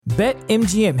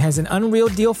BetMGM has an unreal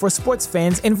deal for sports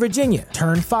fans in Virginia.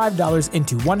 Turn $5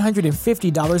 into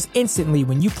 $150 instantly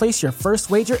when you place your first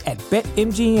wager at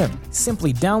BetMGM.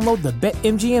 Simply download the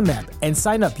BetMGM app and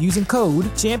sign up using code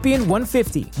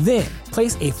Champion150. Then,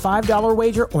 place a $5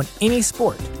 wager on any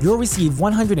sport. You'll receive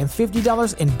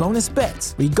 $150 in bonus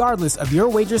bets, regardless of your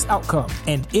wager's outcome.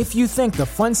 And if you think the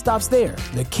fun stops there,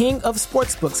 the King of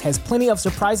Sportsbooks has plenty of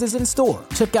surprises in store.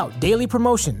 Check out daily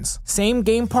promotions,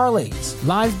 same-game parlays,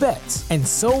 live bets, and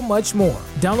so much more.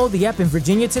 Download the app in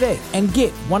Virginia today and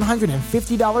get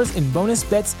 $150 in bonus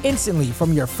bets instantly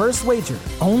from your first wager.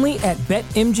 Only at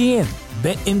BetMGM.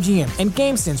 BetMGM and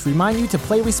GameSense remind you to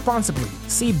play responsibly.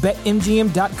 See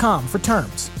BetMGM.com for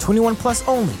terms. 21 plus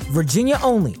only. Virginia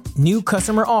only. New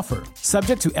customer offer.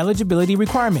 Subject to eligibility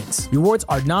requirements. Rewards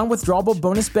are non-withdrawable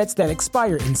bonus bets that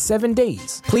expire in 7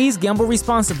 days. Please gamble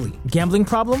responsibly. Gambling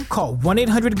problem? Call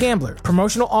 1-800-GAMBLER.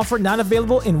 Promotional offer not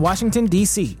available in Washington,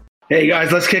 D.C. Hey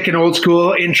guys, let's kick an old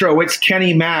school intro. It's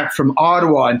Kenny Mack from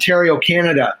Ottawa, Ontario,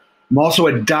 Canada. I'm also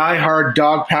a diehard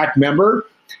Dog Pack member.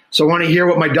 So I want to hear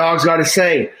what my dog's got to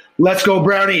say. Let's go,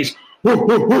 Brownies. Woo,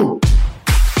 woo, woo.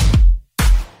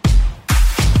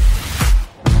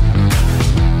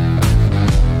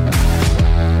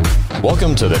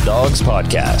 Welcome to the Dawgs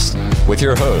Podcast with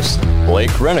your hosts, Blake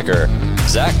Reneker,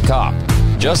 Zach Kopp,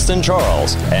 Justin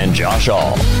Charles, and Josh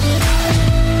All.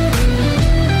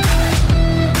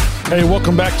 Hey,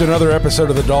 welcome back to another episode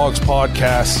of the Dawgs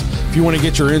Podcast. If you want to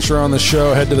get your intro on the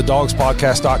show, head to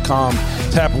thedawgspodcast.com,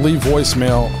 tap leave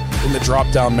voicemail in the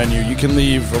drop-down menu. You can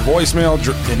leave a voicemail,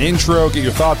 an intro, get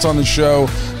your thoughts on the show.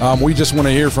 We just want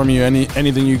to hear from you,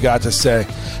 anything you got to say.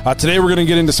 Today we're going to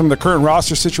get into some of the current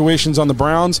roster situations on the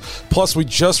Browns. Plus, we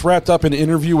just wrapped up an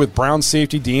interview with Browns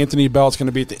safety D'Anthony Bell. It's going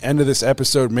to be at the end of this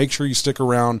episode. Make sure you stick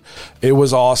around. It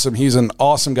was awesome. He's an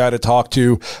awesome guy to talk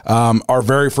to. Our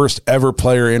very first ever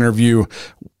player interview.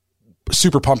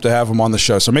 Super pumped to have him on the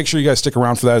show. So make sure you guys stick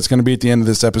around for that. It's going to be at the end of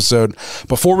this episode.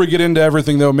 Before we get into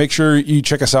everything, though, make sure you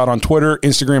check us out on Twitter,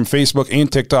 Instagram, Facebook, and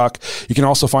TikTok. You can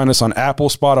also find us on Apple,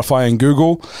 Spotify, and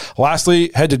Google. Lastly,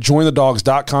 head to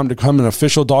jointhedawgs.com to become an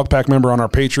official Dog Pack member on our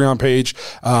Patreon page.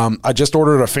 I just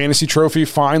ordered a fantasy trophy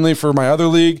finally for my other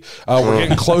league. We're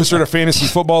getting closer to fantasy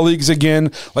football leagues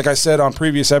again. Like I said on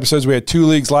previous episodes, we had 2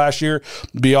 leagues last year.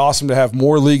 It'd be awesome to have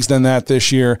more leagues than that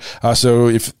this year. So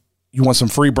if you want some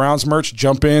free Browns merch,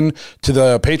 jump in to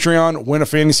the Patreon, win a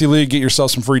fantasy league, get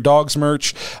yourself some free Dogs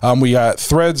merch. We got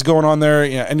threads going on there.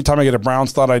 Anytime I get a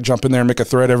Browns thought, I jump in there and make a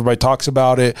thread. Everybody talks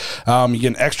about it. You get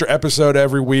an extra episode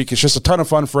every week. It's just a ton of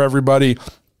fun for everybody.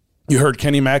 You heard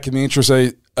Kenny Mack in the intro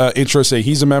say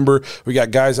he's a member. We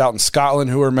got guys out in Scotland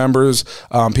who are members,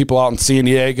 people out in San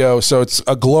Diego. So it's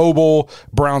a global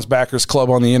Browns backers club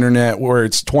on the internet where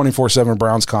it's 24/7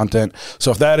 Browns content.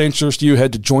 So if that interests you,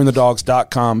 head to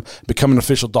jointhedawgs.com, become an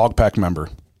official Dog Pack member.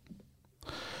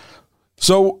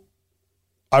 So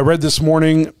I read this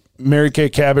morning, Mary Kay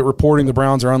Cabot reporting the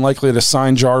Browns are unlikely to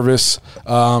sign Jarvis,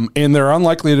 and they're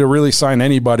unlikely to really sign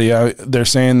anybody. They're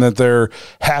saying that they're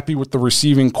happy with the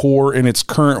receiving core in its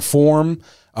current form,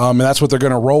 and that's what they're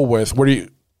going to roll with. What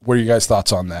are you guys'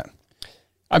 thoughts on that?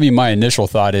 I mean, my initial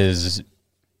thought is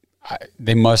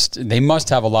they must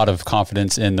have a lot of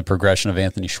confidence in the progression of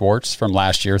Anthony Schwartz from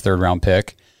last year, 3rd-round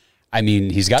pick. I mean,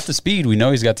 he's got the speed. We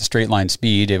know he's got the straight line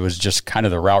speed. It was just kind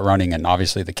of the route running and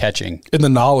obviously the catching. And the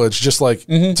knowledge, just like,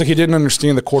 it's like he didn't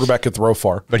understand the quarterback could throw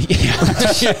far. But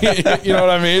you know what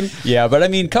I mean? Yeah, but I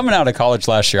mean, coming out of college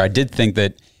last year, I did think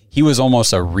that he was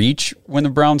almost a reach when the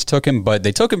Browns took him, but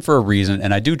they took him for a reason,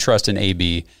 and I do trust in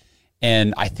AB.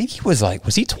 And I think he was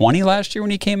he 20 last year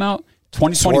when he came out?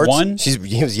 2021?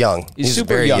 He was young. He's super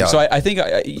very young. So I think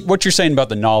what you're saying about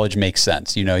the knowledge makes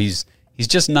sense. You know, he's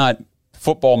just not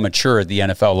football mature at the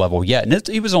NFL level yet, and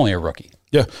he was only a rookie.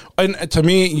 Yeah, and to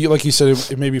me, like you said,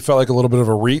 it maybe felt like a little bit of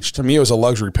a reach. To me, it was a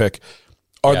luxury pick.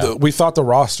 We thought the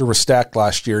roster was stacked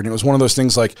last year, and it was one of those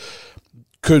things like,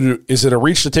 is it a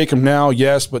reach to take him now?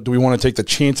 Yes, but do we want to take the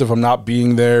chance of him not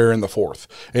being there in the 4th?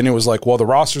 And it was like, well, the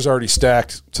roster's already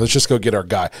stacked, so let's just go get our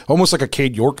guy. Almost like a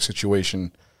Cade York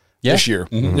situation this year.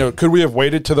 Mm-hmm. You know, could we have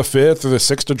waited to the 5th or the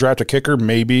 6th to draft a kicker?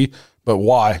 Maybe. But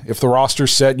why? If the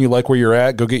roster's set and you like where you're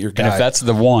at, go get your guy. And if that's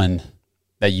the one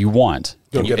that you want,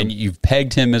 and you've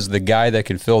pegged him as the guy that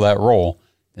can fill that role,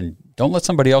 then don't let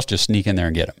somebody else just sneak in there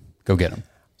and get him. Go get him.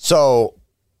 So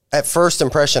at first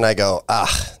impression, I go,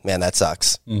 man, that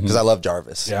sucks. Because I love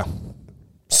Jarvis. Yeah.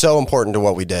 So important to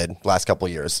what we did last couple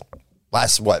of years.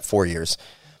 Last, 4 years.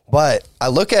 But I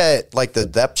look at the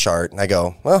depth chart and I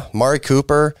go, well, Mari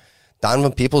Cooper,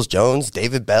 Donovan Peoples-Jones,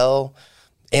 David Bell,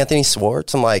 Anthony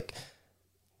Schwartz. I'm like,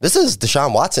 this is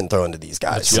Deshaun Watson throwing to these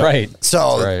guys. That's right.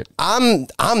 So That's right.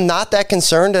 I'm not that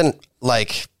concerned. And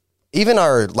like, even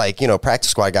our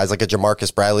practice squad guys like a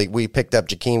Jamarcus Bradley, we picked up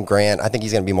Jakeem Grant. I think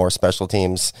he's going to be more special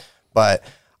teams, but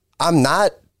I'm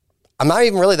not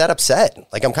even really that upset.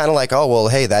 Like, I'm kind of like, oh, well,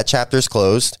 hey, that chapter's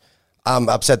closed. I'm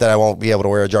upset that I won't be able to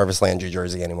wear a Jarvis Landry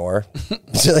jersey anymore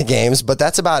to the games, but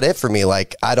that's about it for me.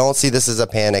 Like, I don't see this as a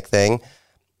panic thing.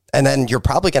 And then you're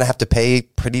probably going to have to pay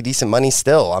pretty decent money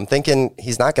still. I'm thinking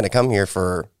he's not going to come here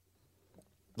for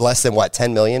less than, what,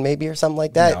 $10 million maybe or something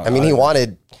like that? No, I mean, he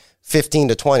wanted 15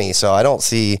 to 20, so I don't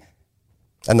see,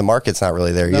 and the market's not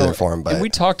really there either for him. But and we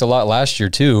talked a lot last year,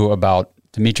 too, about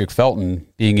Demetric Felton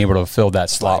being able to fill that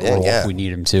slot role if we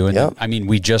need him to. And I mean,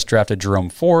 we just drafted Jerome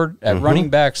Ford at running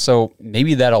back, so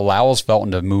maybe that allows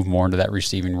Felton to move more into that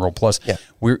receiving role. Plus,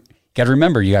 we got to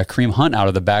remember, you got Kareem Hunt out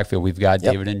of the backfield. We've got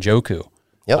David Njoku,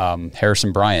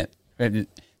 Harrison Bryant. The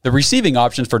receiving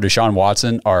options for Deshaun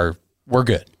Watson we're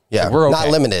good. Yeah, we're okay. Not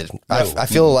limited. No. I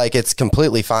feel like it's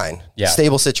completely fine. Yeah.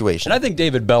 Stable situation. And I think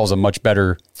David Bell's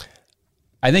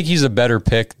I think he's a better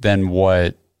pick than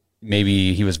what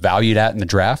maybe he was valued at in the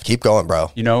draft. Keep going,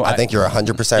 bro. I think you're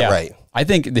 100% right. I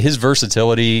think his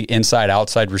versatility, inside,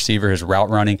 outside receiver, his route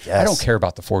running, I don't care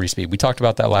about the 40 speed. We talked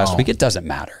about that last week. It doesn't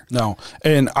matter. No.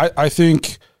 And I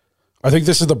think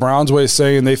this is the Browns' way of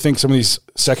saying they think some of these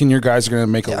second-year guys are going to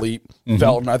make a leap.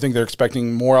 Felton, I think they're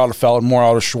expecting more out of Felton, more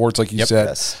out of Schwartz, like you said.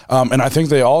 Yes. And I think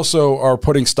they also are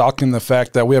putting stock in the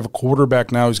fact that we have a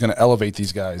quarterback now who's going to elevate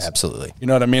these guys. Absolutely. You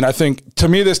know what I mean? I think, to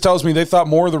me, this tells me they thought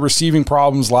more of the receiving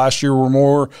problems last year were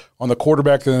more on the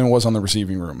quarterback than it was on the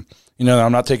receiving room. You know,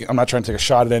 I'm not trying to take a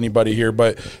shot at anybody here,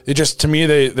 but it just, to me,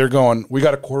 they're going, we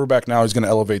got a quarterback now who's going to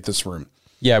elevate this room.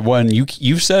 Yeah, when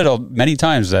you've said many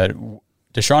times that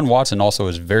Deshaun Watson also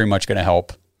is very much going to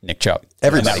help Nick Chubb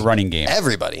in that running game.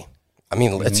 Everybody. I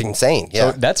mean, it's insane.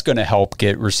 Yeah. So that's going to help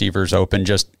get receivers open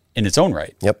just in its own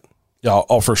right. Yep. Yeah,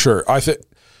 for sure. I think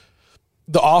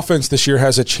the offense this year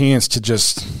has a chance to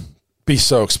just be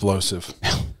so explosive.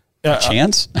 A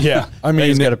chance? Yeah. I mean,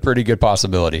 he's got a pretty good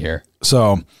possibility here.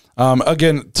 So,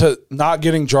 again, to not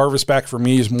getting Jarvis back for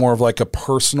me is more of like a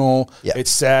personal. Yeah. It's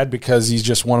sad because he's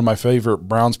just one of my favorite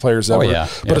Browns players ever.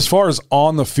 But as far as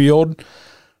on the field,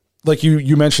 like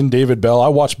you mentioned David Bell. I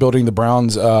watched Building the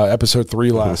Browns episode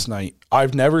 3 last night.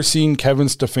 I've never seen Kevin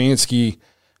Stefanski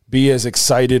be as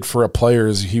excited for a player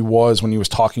as he was when he was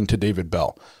talking to David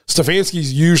Bell.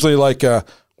 Stefanski's usually like,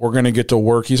 we're going to get to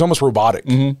work. He's almost robotic.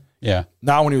 Yeah.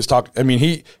 Now when he was talking, I mean,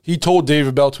 he told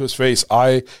David Bell to his face,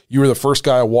 you were the first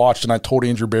guy I watched, and I told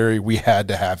Andrew Berry we had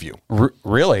to have you.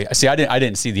 Really? See, I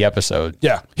didn't see the episode.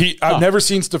 Yeah. I've never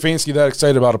seen Stefanski that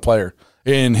excited about a player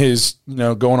in his,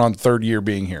 going on third year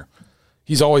being here.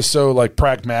 He's always so like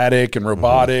pragmatic and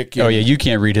robotic. Oh, yeah. You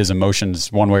can't read his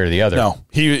emotions one way or the other. No.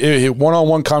 He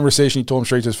one-on-one conversation, he told him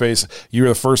straight to his face, you were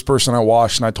the first person I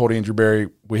watched, and I told Andrew Berry,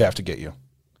 we have to get you.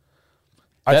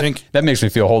 I think that makes me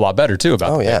feel a whole lot better too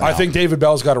about that. I think David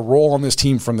Bell's got a role on this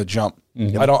team from the jump.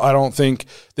 I don't think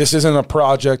this isn't a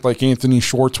project like Anthony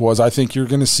Schwartz was. I think you're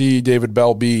going to see David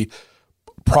Bell be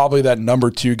probably that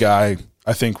number 2 guy,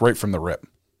 I think, right from the rip.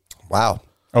 Wow.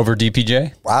 Over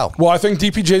DPJ? Wow. Well, I think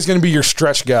DPJ is going to be your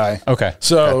stretch guy. Okay.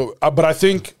 So, but I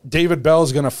think David Bell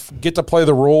is going to get to play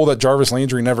the role that Jarvis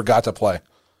Landry never got to play.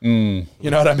 You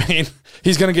know what I mean?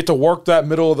 He's going to get to work that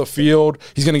middle of the field.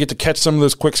 He's going to get to catch some of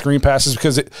those quick screen passes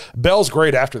because Bell's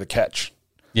great after the catch.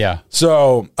 Yeah.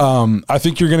 So I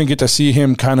think you're going to get to see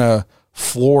him kind of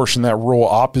flourish in that role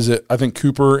opposite. I think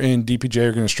Cooper and DPJ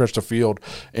are going to stretch the field.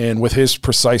 And with his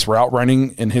precise route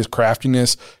running and his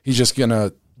craftiness, he's just going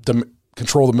to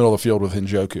control the middle of the field with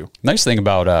Njoku. Nice thing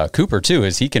about Cooper, too,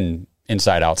 is he can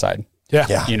inside, outside.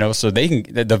 Yeah. So they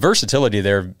can, the versatility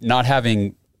there, not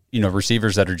having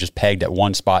receivers that are just pegged at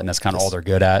one spot and that's kind of all they're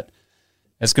good at.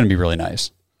 It's going to be really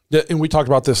nice. Yeah, and we talked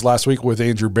about this last week with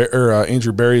Andrew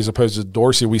Berry as opposed to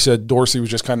Dorsey. We said Dorsey was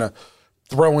just kind of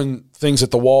throwing things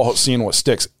at the wall, seeing what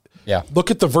sticks. Yeah.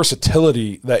 Look at the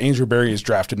versatility that Andrew Berry has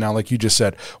drafted now, like you just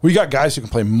said. We got guys who can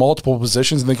play multiple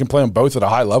positions and they can play them both at a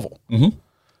high level.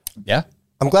 Yeah.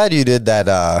 I'm glad you did that.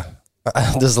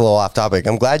 This is a little off topic.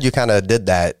 I'm glad you kind of did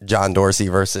that John Dorsey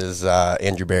versus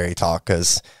Andrew Berry talk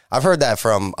because I've heard that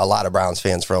from a lot of Browns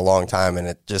fans for a long time, and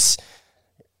it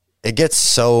gets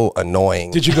so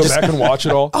annoying. Did you go back and watch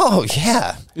it all? Oh,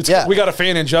 yeah. We got a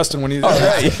fan in Justin when he.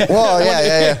 Right. Well,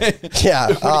 yeah. When he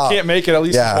can't make it, at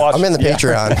least watch. I'm in the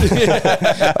Patreon.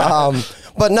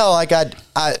 But no, like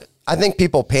I think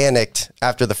people panicked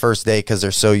after the first day because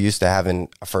they're so used to having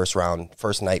a first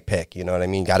night pick. You know what I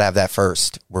mean? Got to have that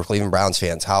first. We're Cleveland Browns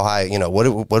fans. How high? What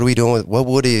are we doing? What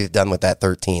would he have done with that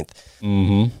 13th?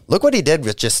 Look what he did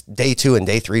with just day 2 and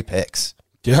day 3 picks.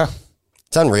 Yeah.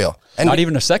 It's unreal. And Not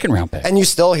even a second round pick. And you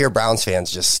still hear Browns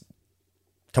fans just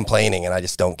complaining, and I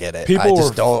just don't get it. People I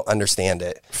just were don't understand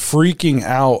it. freaking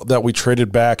out that we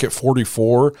traded back at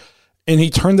 44, and he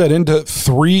turned that into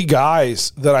 3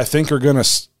 guys that I think are going to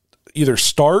either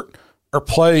start or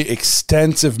play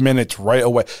extensive minutes right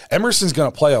away. Emerson's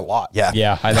going to play a lot.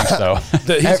 Yeah, I think so.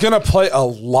 He's going to play a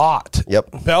lot.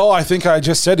 Yep. Bell, I think I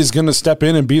just said, is going to step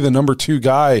in and be the number 2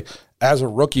 guy as a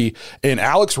rookie. And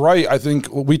Alex Wright, I think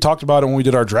we talked about it when we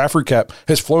did our draft recap,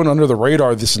 has flown under the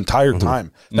radar this entire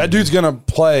time. That dude's going to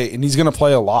play, and he's going to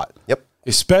play a lot. Yep.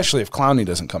 Especially if Clowney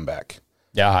doesn't come back.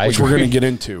 Yeah, which we're going to get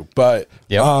into. But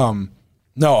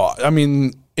no, I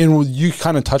mean, and you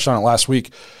kind of touched on it last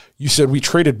week. You said we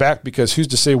traded back because who's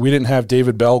to say we didn't have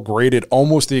David Bell graded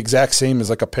almost the exact same as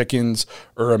like a Pickens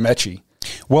or a Mechie?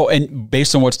 Well, and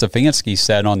based on what Stefanski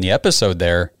said on the episode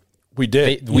there, we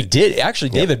did. We did.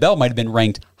 Actually, David Bell might have been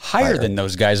ranked higher than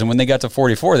those guys. And when they got to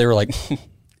 44, they were like,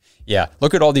 yeah,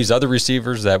 look at all these other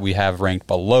receivers that we have ranked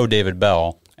below David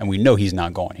Bell, and we know he's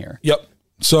not going here. Yep.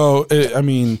 So, I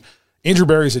mean, Andrew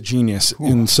Berry's a genius. Ooh.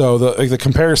 And so the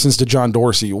comparisons to John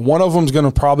Dorsey, one of them's going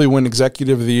to probably win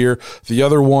Executive of the Year. The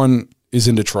other one is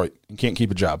in Detroit and can't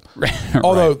keep a job. Right.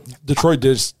 Although Detroit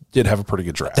did have a pretty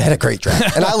good draft. They had a great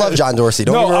draft. And I love John Dorsey.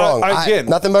 Don't get me wrong. I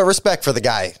nothing but respect for the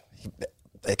guy.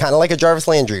 Kind of like a Jarvis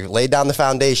Landry, laid down the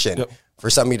foundation for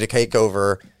somebody to take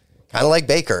over, kind of like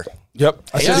Baker. Yep.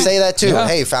 I should say that too. Yeah.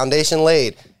 Hey, foundation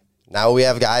laid. Now we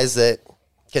have guys that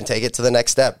can take it to the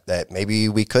next step that maybe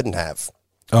we couldn't have.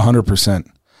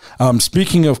 100%.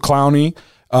 Speaking of Clowney,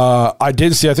 I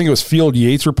did see, I think it was Field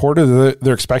Yates reported that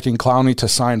they're expecting Clowney to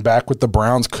sign back with the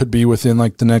Browns, could be within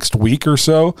like the next week or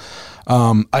so.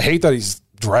 I hate that he's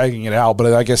dragging it out,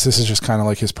 but I guess this is just kind of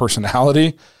like his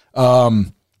personality.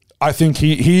 I think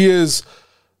he is,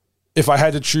 if I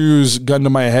had to choose, gun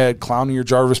to my head, Clowney or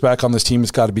Jarvis back on this team,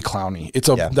 it's got to be Clowney.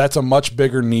 That's a much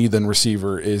bigger need than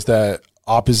receiver, is that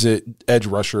opposite edge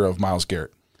rusher of Myles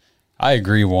Garrett. I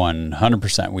agree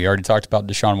 100%. We already talked about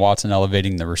Deshaun Watson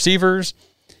elevating the receivers,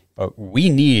 but we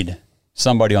need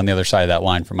somebody on the other side of that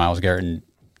line for Myles Garrett. And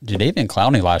Jadeveon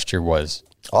Clowney last year was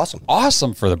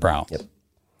awesome for the Browns. Yep.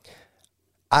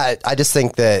 I just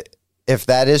think that if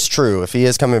that is true, if he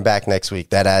is coming back next week,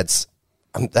 that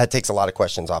takes a lot of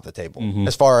questions off the table. Mm-hmm.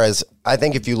 As far as, I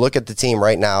think if you look at the team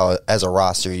right now as a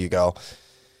roster, you go,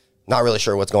 not really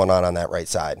sure what's going on that right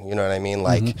side. You know what I mean?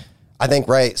 Like, I think,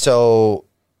 so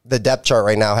the depth chart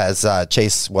right now has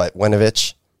Chase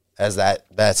Winovich as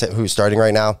that's who's starting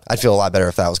right now. I'd feel a lot better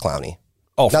if that was Clowney.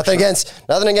 Oh, nothing against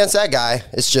that guy.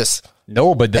 It's just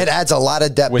but it adds a lot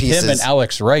of depth with pieces. him and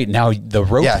Alex Wright. Now the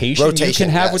rotation you can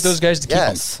have with those guys to keep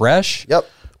them fresh. Yep.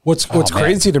 What's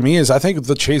crazy to me is I think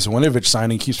the Chase Winovich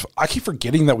signing I keep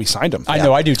forgetting that we signed him. I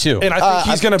know, I do too. And I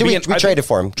think he's going to be. We traded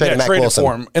for him. Traded Matt Wilson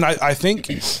for him, and I think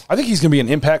he's going to be an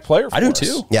impact player. For us.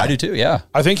 Too. Yeah, I do too. Yeah,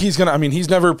 I think he's going to. I mean, he's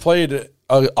never played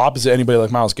opposite anybody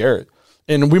like Myles Garrett.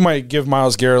 And we might give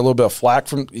Myles Garrett a little bit of flack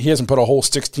he hasn't put a whole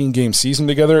 16-game season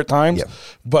together at times. Yep.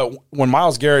 But when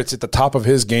Myles Garrett's at the top of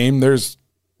his game, there's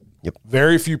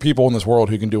very few people in this world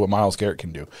who can do what Myles Garrett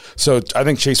can do. So I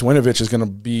think Chase Winovich is going to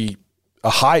be a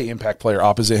high impact player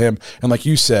opposite him. And like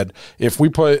you said, if we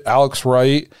put Alex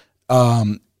Wright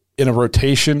in a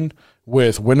rotation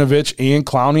with Winovich and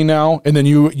Clowney now, and then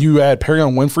you add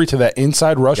Perion Winfrey to that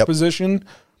inside rush position,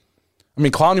 I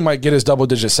mean, Clowney might get his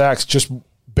double-digit sacks just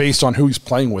based on who he's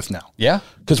playing with now. Yeah.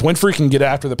 Because Winfrey can get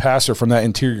after the passer from that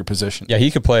interior position. Yeah,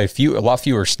 he could play a lot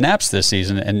fewer snaps this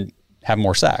season and have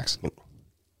more sacks.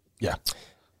 Yeah.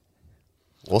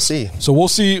 We'll see. So we'll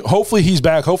see. Hopefully he's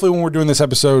back. Hopefully when we're doing this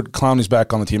episode, Clowney's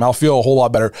back on the team. I'll feel a whole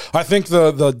lot better. I think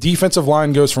the defensive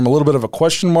line goes from a little bit of a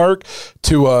question mark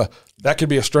to that could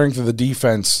be a strength of the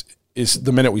defense is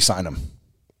the minute we sign him.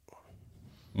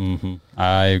 Mm-hmm.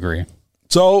 I agree.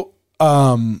 So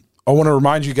I want to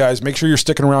remind you guys, make sure you're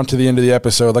sticking around to the end of the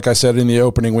episode. Like I said in the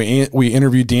opening, we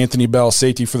interviewed D'Anthony Bell,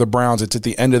 safety for the Browns. It's at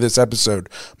the end of this episode.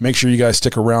 Make sure you guys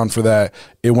stick around for that.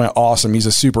 It went awesome. He's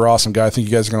a super awesome guy. I think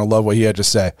you guys are going to love what he had to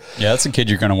say. Yeah, that's a kid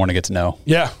you're going to want to get to know.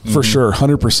 Yeah, for sure,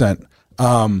 100%.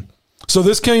 So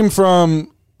this came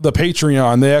from the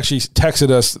Patreon. They actually texted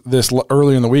us this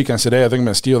early in the week. And I said, hey, I think I'm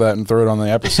going to steal that and throw it on the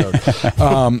episode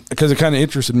because it kind of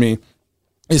interested me.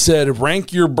 It said,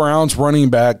 rank your Browns running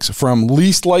backs from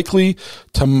least likely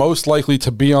to most likely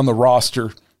to be on the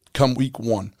roster come week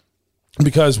 1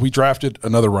 because we drafted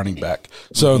another running back.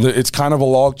 So it's kind of a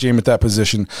log jam at that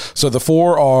position. So the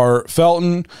 4 are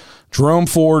Felton, Jerome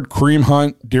Ford, Kareem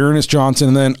Hunt, Dearness Johnson,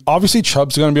 and then obviously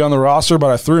Chubb's going to be on the roster,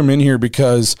 but I threw him in here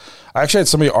because I actually had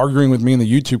somebody arguing with me in the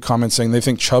YouTube comments saying they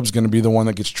think Chubb's going to be the one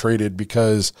that gets traded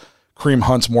because Kareem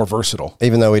Hunt's more versatile.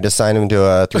 Even though we just signed him to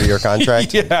a 3-year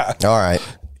contract? Yeah. All right.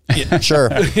 Sure.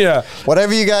 Yeah.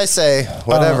 Whatever you guys say,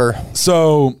 whatever.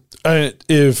 So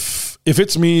if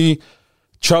it's me,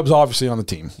 Chubb's obviously on the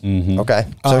team. Okay.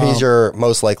 So he's your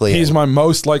most likely. He's my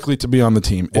most likely to be on the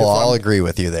team. Well, I'll agree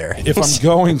with you there. If I'm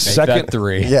going second, that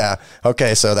 3. Yeah.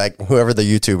 Okay. So that whoever the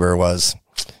YouTuber was.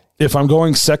 if I'm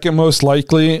going second most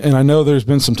likely, and I know there's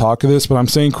been some talk of this, but I'm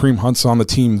saying Kareem Hunt's on the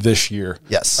team this year.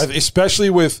 Yes. Especially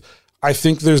with, I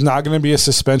think there's not going to be a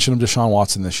suspension of Deshaun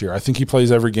Watson this year. I think he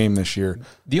plays every game this year.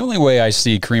 The only way I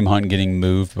see Kareem Hunt getting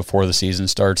moved before the season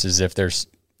starts is if there's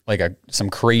like some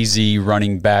crazy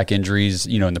running back injuries,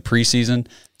 in the preseason.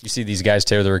 You see these guys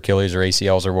tear their Achilles or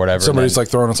ACLs or whatever. Somebody's like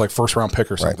throwing us like first round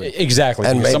pick or something. Right. Exactly.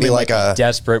 And maybe like a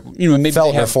desperate, maybe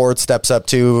Feltner Ford steps up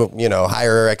to,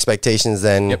 higher expectations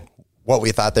than what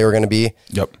we thought they were going to be.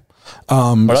 Yep.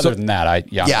 But other than that,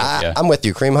 I'm with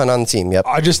you. Kareem Hunt on the team. Yep.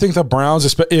 I just think the Browns,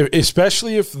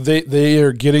 especially if they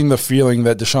are getting the feeling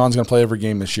that Deshaun's going to play every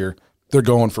game this year, they're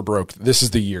going for broke. This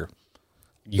is the year.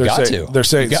 They're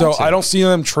saying so. I don't see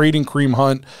them trading Kareem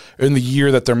Hunt in the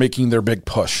year that they're making their big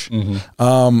push.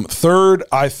 Mm-hmm. Third,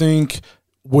 I think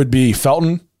would be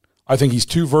Felton. I think he's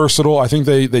too versatile. I think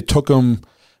they took him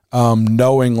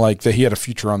knowing like that he had a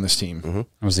future on this team.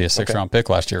 Mm-hmm. Was he a 6th round pick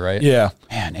last year? Right? Yeah.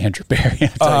 Man, Andrew Berry. I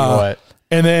tell you what.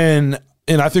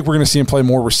 And I think we're going to see him play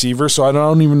more receiver. So I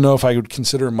don't even know if I would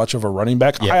consider him much of a running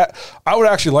back. Yeah. I would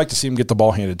actually like to see him get the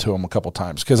ball handed to him a couple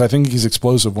times because I think he's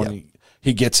explosive when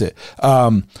he gets it.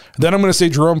 Then I'm going to say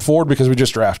Jerome Ford because we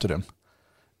just drafted him.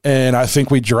 And I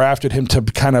think we drafted him to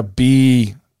kind of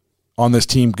be on this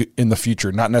team in the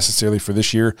future, not necessarily for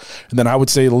this year. And then I would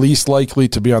say least likely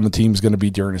to be on the team is going to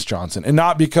be Dearness Johnson. And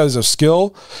not because of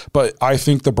skill, but I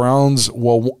think the Browns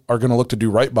are going to look to do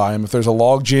right by him. If there's a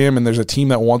log jam and there's a team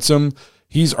that wants him,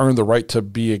 he's earned the right to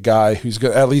be a guy who's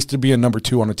good, at least to be a number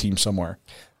 2 on a team somewhere.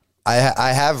 I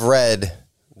have read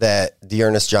that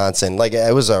Dearness Johnson, like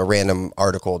it was a random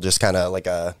article, just kind of like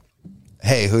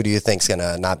hey, who do you think's going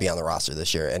to not be on the roster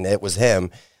this year? And it was him.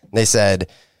 And they said,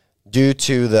 due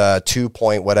to the 2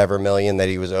 point whatever million that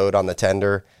he was owed on the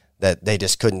tender, that they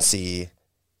just couldn't see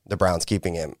the Browns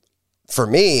keeping him. For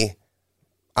me,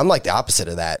 I'm like the opposite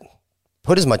of that.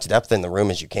 Put as much depth in the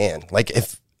room as you can. Like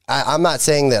if I'm not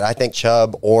saying that I think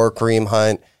Chubb or Kareem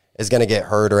Hunt is going to get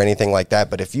hurt or anything like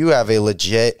that, but if you have a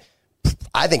legit,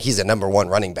 I think he's a number 1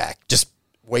 running back, just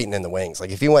waiting in the wings. Like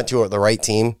if he went to the right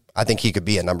team, I think he could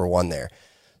be a number 1 there.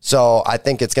 So I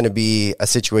think it's going to be a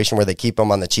situation where they keep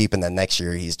him on the cheap, and then next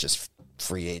year he's just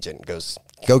free agent.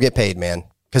 Go get paid, man.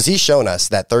 Because he's shown us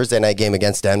that Thursday night game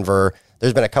against Denver.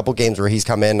 There's been a couple games where he's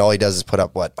come in, and all he does is put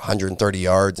up 130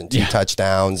 yards and 2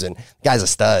 touchdowns, and the guy's a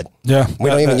stud. Yeah, we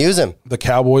don't even use him. The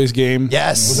Cowboys game,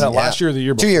 yes, was that last year or the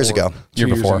year before? 2 years ago. Year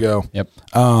before. Yep.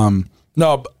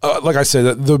 No, like I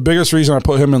said, the biggest reason I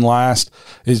put him in last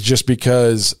is just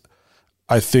because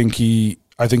I think he's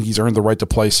earned the right to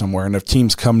play somewhere. And if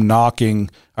teams come knocking,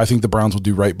 I think the Browns will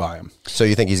do right by him. So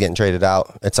you think he's getting traded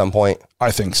out at some point?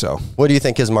 I think so. What do you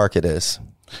think his market is?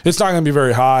 It's not going to be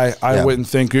very high. I wouldn't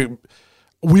think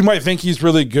we might think he's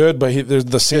really good, but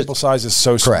the sample size is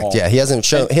so small. Correct. Yeah, he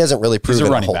hasn't really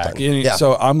proven a whole ton. Yeah.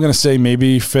 So I'm going to say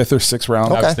maybe 5th or 6th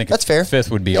round. Okay, that's fair.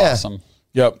 5th would be awesome.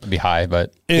 Yep. It'd be high,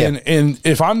 but and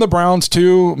if I'm the Browns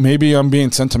too, maybe I'm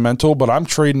being sentimental, but I'm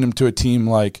trading him to a team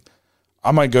like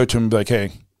I might go to him and be like,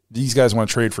 hey, these guys want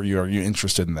to trade for you. Are you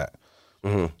interested in that?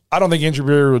 Mm-hmm. I don't think Andrew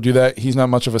Berry will do that. He's not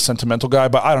much of a sentimental guy,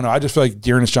 but I don't know. I just feel like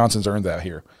Dearness Johnson's earned that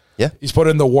here. Yeah, he's put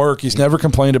in the work. He's never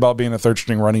complained about being a 3rd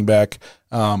string running back.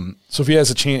 So if he has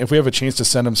a chance, if we have a chance to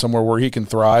send him somewhere where he can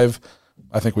thrive,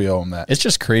 I think we owe him that. It's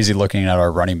just crazy looking at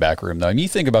our running back room, though. I mean, you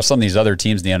think about some of these other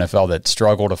teams in the NFL that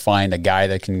struggle to find a guy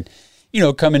that can,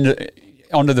 come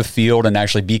onto the field and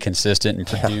actually be consistent and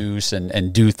produce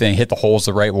and do things, hit the holes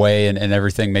the right way and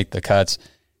everything, make the cuts.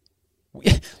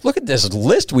 Look at this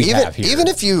list we have here. Even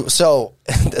if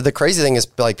the crazy thing is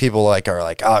like people are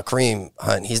like, Kareem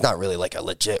Hunt, he's not really like a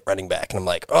legit running back. And I'm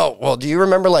like, oh, well, do you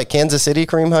remember like Kansas City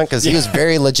Kareem Hunt? Because he was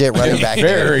very legit running back.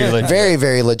 Very,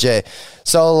 very legit.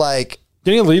 So like,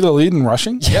 didn't he lead the lead in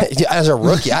rushing? Yeah, as a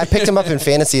rookie. I picked him up in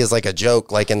fantasy as like a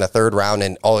joke, like in the 3rd round,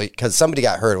 and because somebody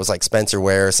got hurt. It was like Spencer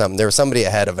Ware or something. There was somebody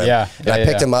ahead of him. I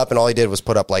picked him up, and all he did was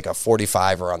put up like a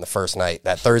 45er on the first night,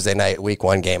 that Thursday night, week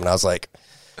 1 game. And I was like,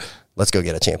 let's go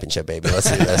get a championship, baby. Let's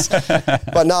do this.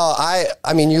 But no,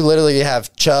 I mean, you literally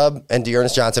have Chubb and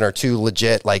Dearness Johnson are 2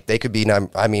 legit. Like they could be,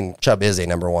 Chubb is a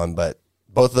number 1, but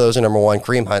both of those are number 1.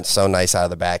 Kareem Hunt's so nice out of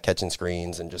the back, catching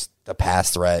screens and just the pass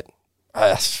threat.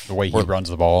 The way he runs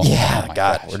the ball. Yeah,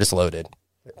 God, we're just loaded.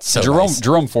 So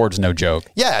Jerome Ford's no joke.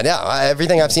 Yeah,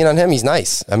 everything I've seen on him, he's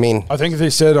nice. I mean, I think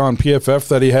they said on PFF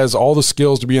that he has all the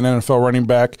skills to be an NFL running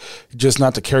back, just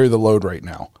not to carry the load right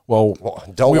now. Well,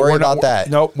 don't worry about that.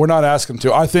 No, we're not asking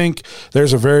to. I think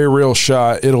there's a very real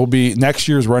shot. It'll be next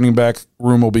year's running back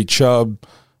room will be Chubb,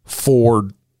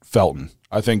 Ford, Felton.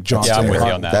 I think Johnson. Yeah, I'm with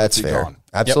you on that. That's fair. Gone.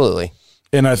 Absolutely. Yep.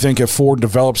 And I think if Ford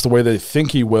develops the way they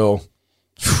think he will,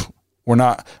 we're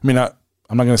not. I mean,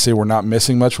 I'm not going to say we're not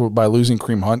missing much by losing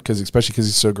Kareem Hunt, especially because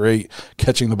he's so great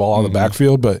catching the ball out of the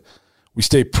backfield, but we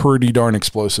stay pretty darn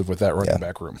explosive with that running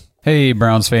back room. Hey,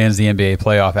 Browns fans, the NBA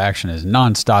playoff action is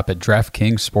nonstop at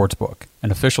DraftKings Sportsbook,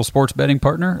 an official sports betting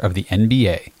partner of the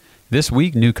NBA. This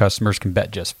week, new customers can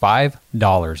bet just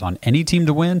 $5 on any team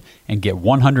to win and get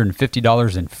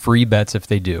 $150 in free bets if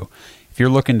they do. If you're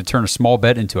looking to turn a small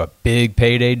bet into a big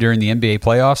payday during the NBA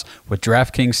playoffs, with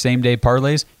DraftKings same-day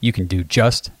parlays, you can do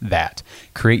just that.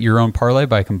 Create your own parlay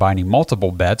by combining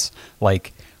multiple bets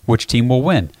like which team will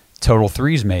win, total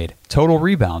threes made, total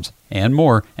rebounds, and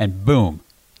more, and boom,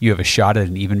 you have a shot at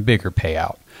an even bigger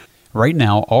payout. Right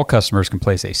now, all customers can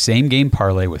place a same-game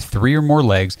parlay with 3 or more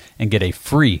legs and get a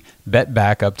free bet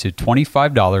back up to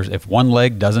 $25 if one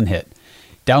leg doesn't hit.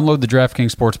 Download the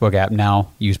DraftKings Sportsbook app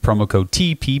now. Use promo code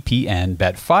TPPN.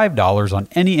 Bet $5 on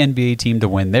any NBA team to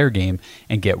win their game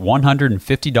and get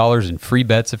 $150 in free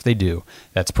bets if they do.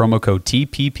 That's promo code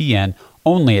TPPN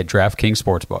only at DraftKings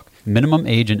Sportsbook. Minimum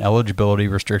age and eligibility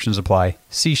restrictions apply.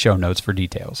 See show notes for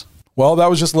details. Well, that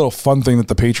was just a little fun thing that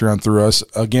the Patreon threw us.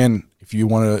 Again, if you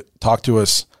want to talk to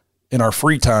us in our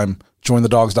free time, join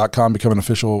thedawgs.com, become an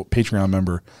official Patreon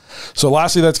member. So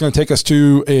lastly, that's going to take us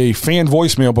to a fan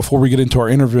voicemail before we get into our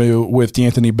interview with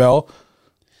D'Anthony Bell.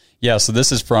 Yeah, so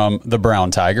this is from the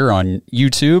Brown Tiger on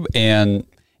YouTube. And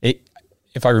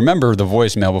if I remember the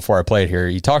voicemail before I play it here,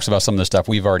 he talks about some of the stuff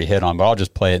we've already hit on, but I'll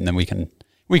just play it and then we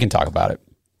can talk about it.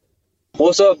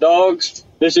 What's up, dogs?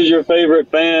 This is your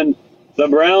favorite fan, the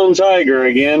Brown Tiger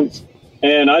again.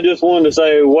 And I just wanted to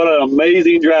say what an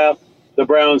amazing draft the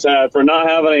Browns had for not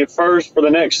having a first for the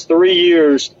next 3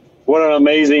 years. What an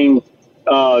amazing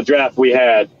draft we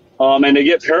had. And to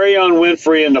get Perrion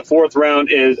Winfrey in the 4th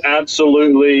round is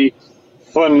absolutely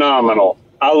phenomenal.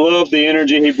 I love the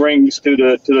energy he brings to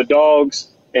the Dogs,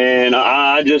 and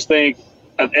I just think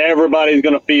everybody's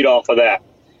going to feed off of that.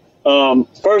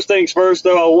 First things first,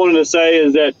 though, I wanted to say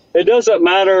is that it doesn't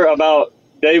matter about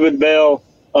David Bell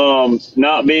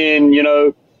not being,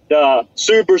 the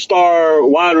superstar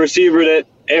wide receiver that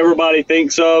everybody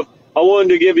thinks of. I wanted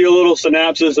to give you a little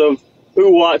synopsis of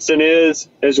who Watson is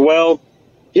as well.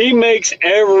 He makes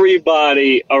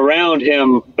everybody around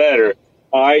him better.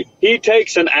 All right. He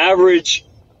takes an average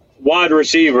wide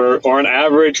receiver or an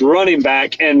average running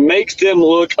back and makes them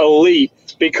look elite,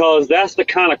 because that's the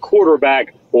kind of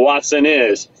quarterback Watson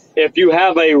is. If you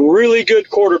have a really good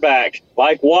quarterback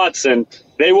like Watson,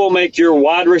 they will make your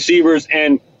wide receivers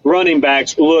and running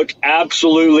backs look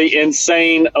absolutely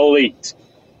insane elite.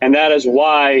 And that is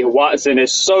why Watson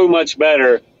is so much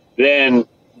better than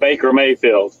Baker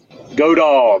Mayfield. Go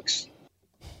Dogs.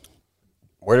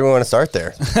 Where do we want to start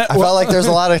there? I felt like there's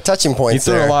a lot of touching points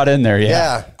there. He threw a lot in there,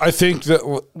 yeah. I think that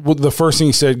the first thing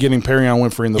he said, getting Perrion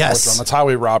Winfrey in the 4th round, that's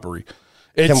highway robbery.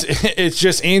 It's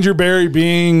just Andrew Berry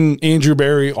being Andrew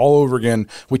Berry all over again.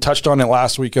 We touched on it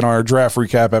last week in our draft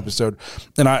recap episode,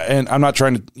 and I'm not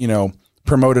trying to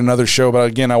promote another show, but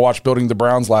again, I watched Building the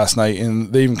Browns last night,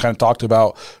 and they even kind of talked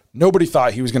about nobody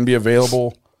thought he was going to be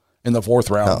available in the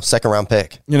 4th round. No, 2nd round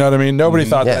pick. You know what I mean? Nobody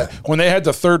thought that. When they had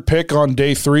the 3rd pick on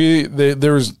day 3,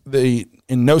 they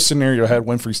in no scenario had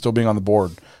Winfrey still being on the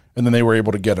board, and then they were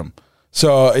able to get him.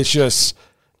 So it's just,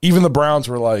 even the Browns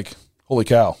were like, holy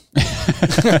cow.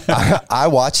 I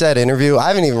watched that interview. I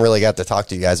haven't even really got to talk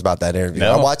to you guys about that interview.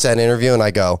 No. I watched that interview and I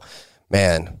go,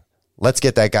 man, let's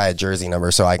get that guy a jersey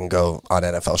number so I can go on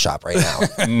NFL Shop right now.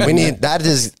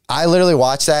 I literally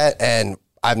watched that, and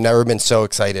I've never been so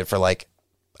excited for like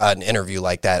an interview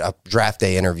like that, a draft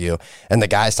day interview. And the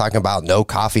guy's talking about no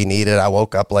coffee needed. I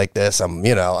woke up like this. And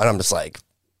I'm just like,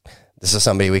 this is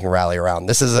somebody we can rally around.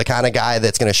 This is the kind of guy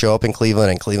that's going to show up in Cleveland,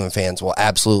 and Cleveland fans will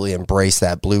absolutely embrace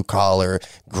that blue collar,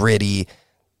 gritty.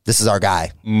 This is our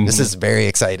guy. Mm-hmm. This is very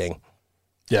exciting.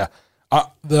 Yeah.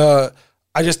 I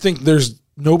just think there's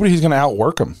nobody who's going to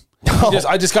outwork him. No.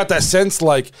 I just got that sense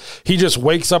like he just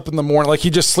wakes up in the morning, like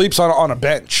he just sleeps on a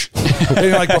bench.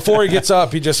 And like before he gets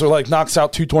up, he just like knocks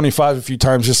out 225 a few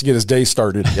times just to get his day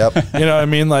started. Yep. You know what I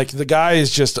mean? Like the guy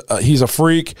is just, he's a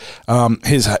freak.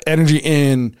 His energy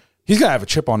he's going to have a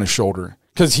chip on his shoulder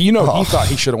because he thought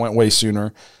he should have went way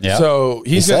sooner. Yeah. So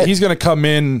he's going to come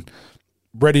in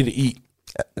ready to eat.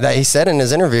 That he said in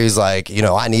his interview, he's like,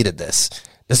 I needed this.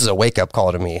 this is a wake-up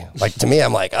call to me. Like, to me,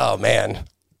 I'm like, oh, man,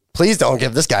 please don't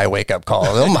give this guy a wake-up call.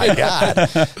 Oh, my God.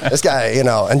 This guy,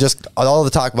 and just all the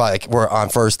talk about, like, we're on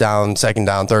first down, second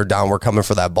down, third down, we're coming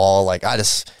for that ball. Like, I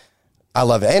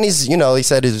love it. And he's, he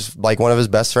said his, like, one of his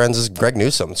best friends is Greg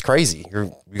Newsome. It's crazy.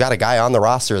 You got a guy on the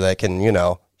roster that can,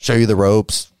 show you the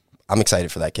ropes. I'm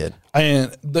excited for that kid.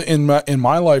 And in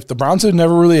my life, the Browns have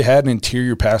never really had an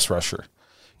interior pass rusher.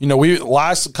 We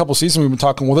last couple seasons we've been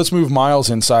talking, well, let's move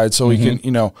Miles inside so we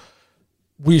can,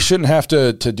 we shouldn't have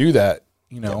to do that.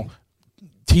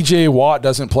 TJ Watt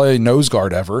doesn't play nose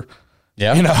guard ever.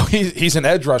 Yeah. He's an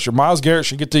edge rusher. Myles Garrett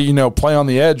should get to, play on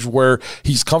the edge where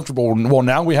he's comfortable. Well,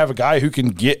 now we have a guy who can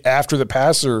get after the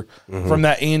passer from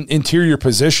that interior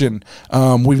position.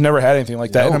 We've never had anything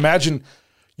like that. And imagine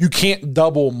you can't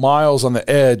double Miles on the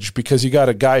edge because you got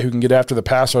a guy who can get after the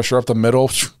pass rusher up the middle.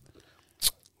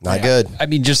 Not good. I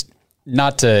mean, just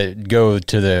not to go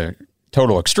to the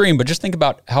total extreme, but just think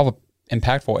about how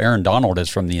impactful Aaron Donald is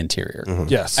from the interior.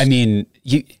 Yes. I mean,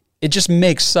 it just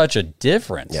makes such a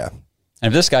difference. Yeah. And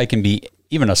if this guy can be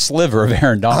even a sliver of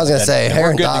Aaron Donald, I was going to say,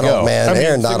 Aaron Donald, man.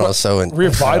 Aaron Donald is so...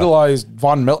 revitalized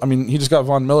Von Miller. I mean, he just got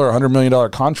Von Miller a $100 million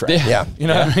contract. Yeah. You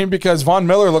know what I mean? Because Von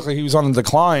Miller looked like he was on the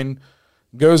decline,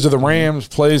 goes to the Rams,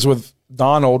 plays with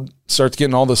Donald, starts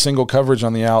getting all the single coverage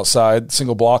on the outside,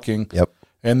 single blocking. Yep.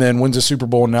 And then wins a Super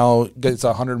Bowl and now gets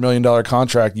a $100 million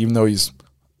contract, even though he's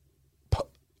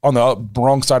on the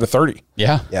wrong side of 30.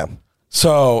 Yeah. Yeah.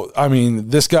 So, I mean,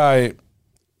 this guy,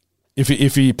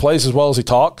 if he plays as well as he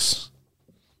talks,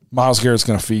 Myles Garrett's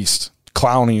going to feast.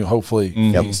 Clowney, hopefully.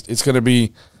 Feast. It's going to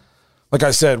be, like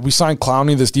I said, we signed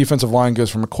Clowney. This defensive line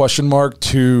goes from a question mark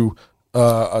to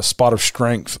a spot of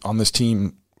strength on this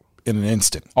team in an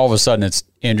instant. All of a sudden, it's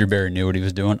Andrew Berry knew what he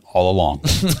was doing all along.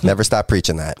 Never stop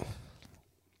preaching that.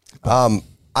 The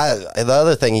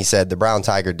other thing he said, the Brown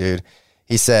Tiger dude,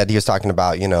 he said he was talking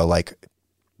about, like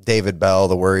David Bell,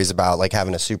 the worries about like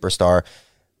having a superstar.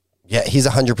 Yeah, he's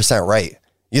 100% right.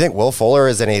 You think Will Fuller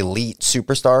is an elite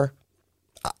superstar?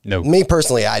 No. Me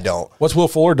personally, I don't. What's Will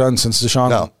Fuller done since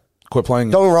Deshaun quit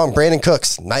playing? Don't get me wrong, Brandon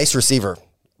Cooks, nice receiver.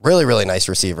 Really, really nice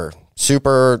receiver.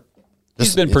 Super.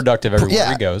 He's been productive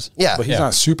everywhere he goes. Yeah. But he's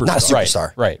not a superstar. Not a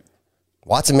superstar. Right.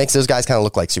 Watson makes those guys kind of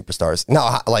look like superstars.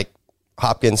 No, like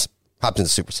Hopkins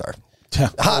is a superstar. Yeah.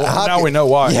 Well, now we know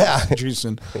why. Yeah.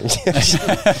 Jason.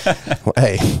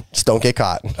 Hey, just don't get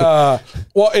caught.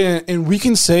 Well, and we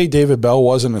can say David Bell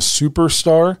wasn't a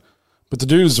superstar, but the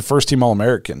dude is a first-team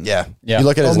All-American. Yeah. You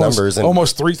look at his numbers. And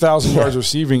almost 3,000 yards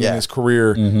receiving in his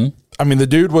career. I mean, the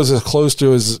dude was as close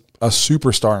to as a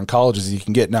superstar in college as he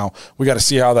can get. Now, we got to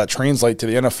see how that translates to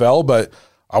the NFL, but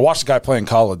I watched the guy play in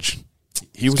college.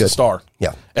 He was a star.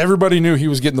 Yeah. Everybody knew he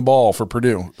was getting the ball for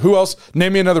Purdue. Who else?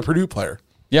 Name me another Purdue player.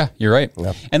 Yeah, you're right.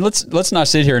 Yep. And let's not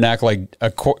sit here and act like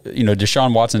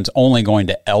Deshaun Watson's only going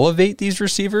to elevate these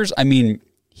receivers. I mean,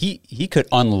 he could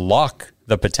unlock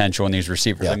the potential in these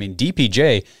receivers. Yeah. I mean,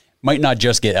 DPJ might not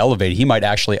just get elevated; he might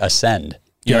actually ascend.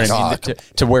 You know what I mean?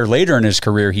 To where later in his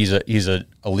career he's a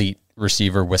elite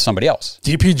receiver with somebody else.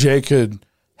 DPJ could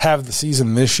have the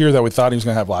season this year that we thought he was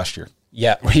going to have last year.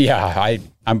 Yeah.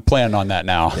 I'm planning on that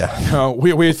now. Yeah.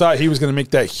 We thought he was going to make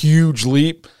that huge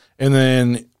leap, and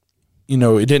then.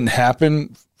 It didn't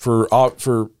happen for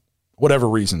whatever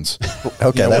reasons.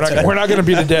 Okay, we're not going to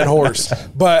be the dead horse.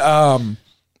 But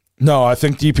no, I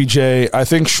think DPJ. I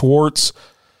think Schwartz.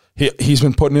 He's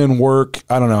been putting in work.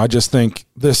 I don't know. I just think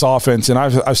this offense, and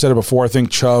I've said it before. I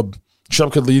think Chubb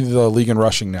could lead the league in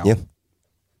rushing now. Yeah.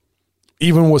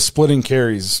 Even with splitting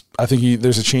carries, I think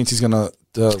there's a chance he's going to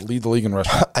lead the league in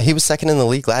rushing. He was second in the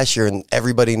league last year, and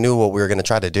everybody knew what we were going to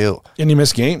try to do. And he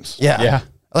missed games. Yeah.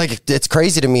 Like, it's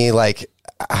crazy to me, like,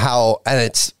 how, and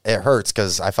it hurts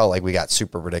because I felt like we got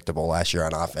super predictable last year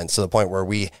on offense to the point where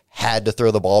we had to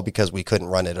throw the ball because we couldn't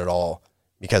run it at all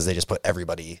because they just put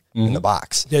everybody in the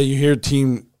box. Yeah, you hear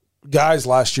team guys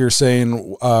last year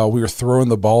saying we were throwing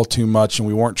the ball too much and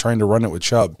we weren't trying to run it with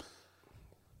Chubb.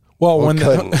 Well,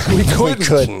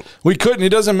 we couldn't. It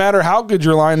doesn't matter how good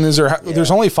your line is.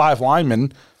 There's only 5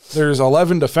 linemen. There's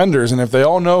 11 defenders, and if they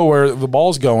all know where the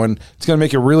ball's going, it's going to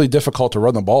make it really difficult to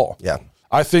run the ball. Yeah.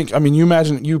 You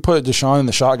imagine you put Deshaun in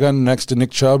the shotgun next to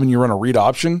Nick Chubb and you run a read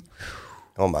option.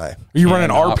 Oh, my. You run an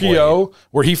RPO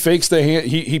where he fakes the hand,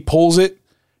 he pulls it,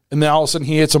 and then all of a sudden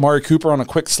he hits Amari Cooper on a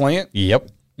quick slant. Yep.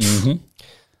 Mm-hmm.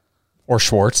 Or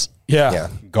Schwartz. Yeah.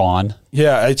 Gone.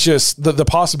 Yeah, it's just the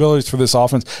possibilities for this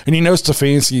offense. And he knows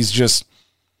Stefanski's just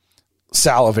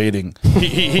salivating.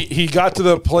 He got to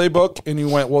the playbook and he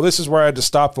went, well, this is where I had to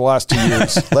stop the last 2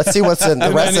 years. Let's see what's in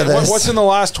the rest of this. What's in the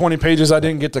last 20 pages I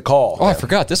didn't get to call. Oh, I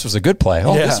forgot. This was a good play.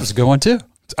 Oh, this was a good one too.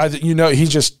 He's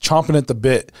just chomping at the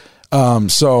bit.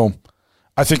 So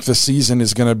I think the season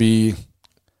is going to be,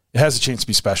 it has a chance to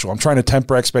be special. I'm trying to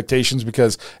temper expectations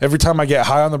because every time I get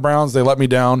high on the Browns, they let me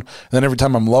down. And then every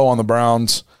time I'm low on the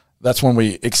Browns, that's when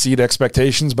we exceed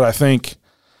expectations. But I think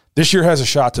this year has a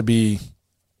shot to be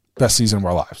best season of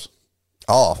our lives.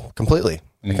 Oh, completely.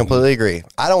 I completely agree.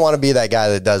 I don't want to be that guy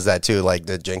that does that too, like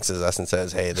that jinxes us and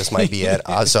says, hey, this might be it.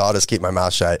 So I'll just keep my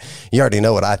mouth shut. You already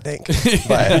know what I think.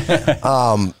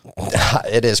 But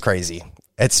it is crazy.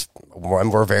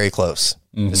 We're very close.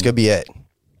 This could be it.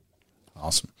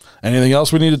 Awesome. Anything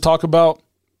else we need to talk about?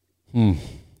 I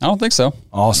don't think so.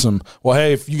 Awesome. Well,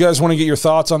 hey, if you guys want to get your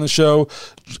thoughts on the show,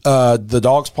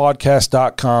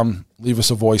 thedawgspodcast.com, leave us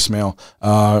a voicemail.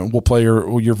 We'll play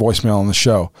your voicemail on the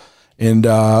show. And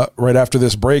right after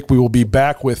this break, we will be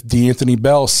back with D'Anthony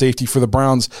Bell, safety for the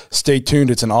Browns. Stay tuned.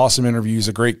 It's an awesome interview. He's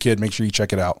a great kid. Make sure you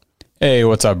check it out. Hey,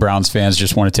 what's up, Browns fans?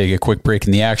 Just want to take a quick break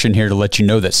in the action here to let you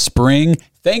know that spring,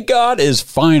 thank God, is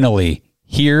finally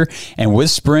here. And with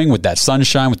spring, with that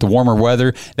sunshine, with the warmer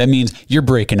weather, that means you're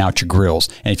breaking out your grills.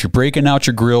 And if you're breaking out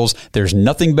your grills, there's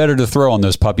nothing better to throw on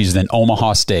those puppies than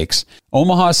Omaha steaks.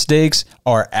 Omaha steaks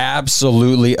are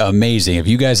absolutely amazing. If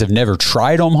you guys have never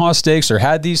tried Omaha steaks or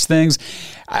had these things,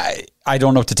 I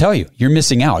don't know what to tell you. You're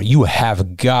missing out. You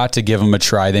have got to give them a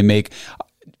try. They make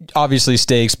obviously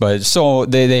steaks, but so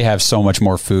they have so much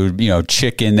more food. You know,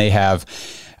 chicken. They have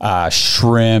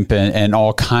shrimp and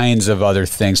all kinds of other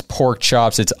things, pork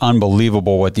chops. It's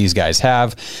unbelievable what these guys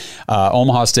have.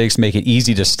 Omaha Steaks make it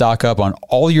easy to stock up on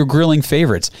all your grilling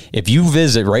favorites. If you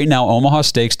visit right now,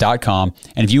 omahasteaks.com,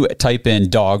 and if you type in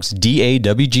Dawgs,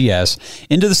 D-A-W-G-S,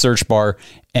 into the search bar,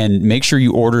 and make sure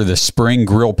you order the spring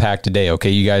grill pack today. Okay,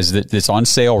 you guys, that's on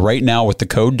sale right now with the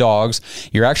code DAWGS.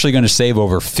 You're actually going to save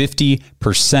over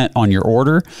 50% on your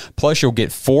order. Plus, you'll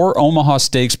get 4 Omaha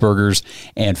Steaks burgers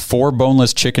and 4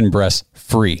 boneless chicken breasts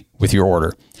free with your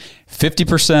order.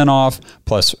 50% off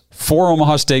plus 4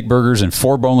 Omaha Steak burgers and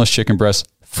 4 boneless chicken breasts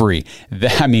free.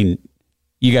 I mean,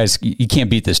 you guys, you can't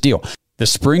beat this deal. The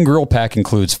spring grill pack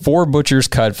includes 4 butcher's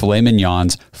cut filet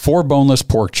mignons, 4 boneless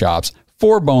pork chops,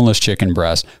 4 boneless chicken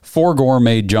breasts, 4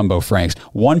 gourmet jumbo franks,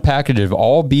 1 package of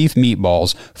all beef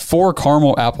meatballs, 4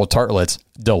 caramel apple tartlets,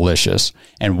 delicious,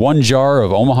 and 1 jar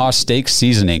of Omaha steak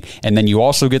seasoning. And then you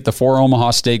also get the 4 Omaha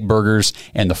steak burgers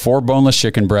and the 4 boneless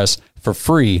chicken breasts for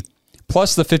free,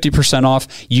 plus the 50% off.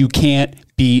 You can't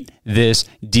beat this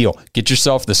deal. Get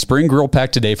yourself the spring grill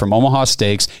pack today from Omaha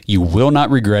Steaks. You will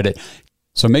not regret it.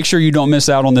 So make sure you don't miss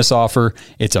out on this offer.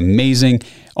 It's amazing.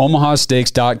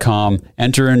 omahasteaks.com.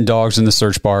 Enter in Dawgs in the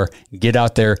search bar. Get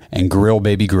out there and grill,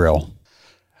 baby, grill.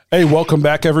 Hey, welcome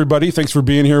back, everybody. Thanks for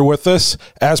being here with us.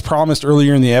 As promised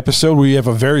earlier in the episode, we have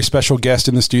a very special guest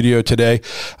in the studio today.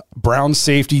 Brown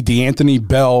safety D'Anthony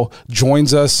Bell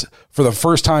joins us for the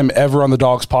first time ever on the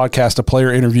Dawgs podcast, a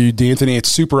player interview. D'Anthony, it's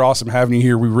super awesome having you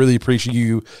here. We really appreciate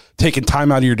you taking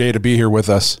time out of your day to be here with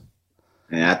us.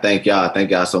 And I thank y'all.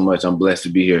 Thank y'all so much. I'm blessed to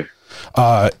be here.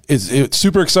 It's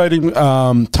super exciting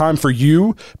time for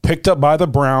you. Picked up by the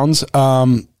Browns.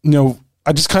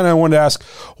 I just kind of wanted to ask,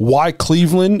 why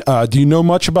Cleveland? Do you know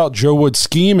much about Joe Wood's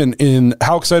scheme? And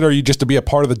how excited are you just to be a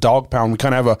part of the Dog Pound? We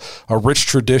kind of have a rich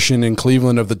tradition in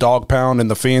Cleveland of the Dog Pound, and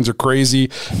the fans are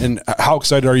crazy. And how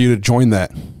excited are you to join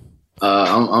that?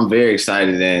 I'm very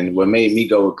excited, and what made me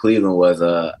go with Cleveland was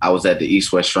I was at the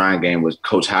East-West Shrine game with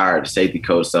Coach Howard, the safety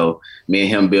coach. So me and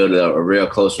him built a real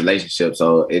close relationship.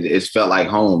 So it felt like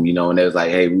home, and they was like,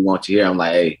 hey, we want you here. I'm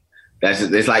like, hey,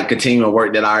 it's like continuing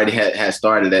work that I already had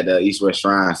started at the East-West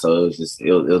Shrine. So it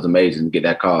was amazing to get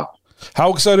that call.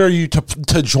 How excited are you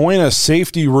to join a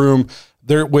safety room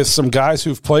there with some guys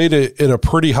who've played at a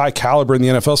pretty high caliber in the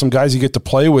NFL, some guys you get to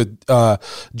play with,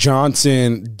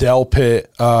 Johnson, Delpit,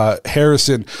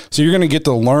 Harrison. So you're going to get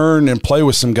to learn and play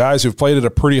with some guys who've played at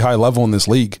a pretty high level in this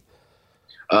league.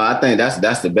 I think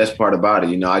that's the best part about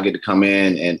it. I get to come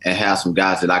in and have some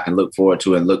guys that I can look forward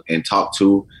to and look and talk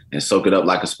to and soak it up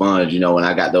like a sponge. When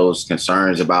I got those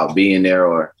concerns about being there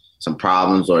or some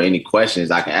problems or any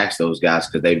questions, I can ask those guys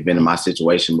because they've been in my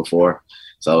situation before.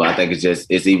 So I think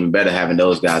it's even better having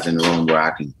those guys in the room where I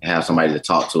can have somebody to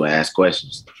talk to and ask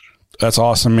questions. That's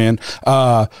awesome, man.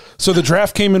 So the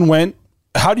draft came and went.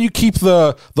 How do you keep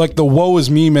the woe is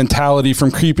me mentality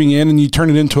from creeping in and you turn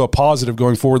it into a positive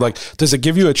going forward? Does it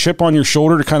give you a chip on your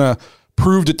shoulder to kind of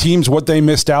prove to teams what they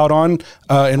missed out on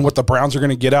and what the Browns are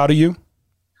going to get out of you?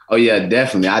 Oh, yeah,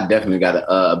 definitely. I definitely got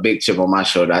a big chip on my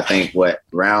shoulder. I think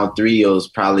round 3, it was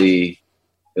probably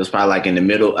like in the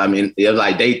middle. I mean, it was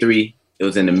like day 3. it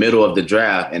was in the middle of the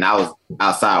draft, and I was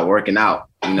outside working out.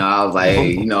 You know, I was like,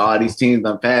 hey, you know, all these teams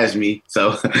done passed me,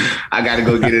 so I got to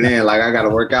go get it in. Like, I got to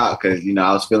work out because, you know,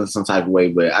 I was feeling some type of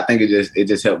way. But I think it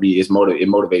just helped me. It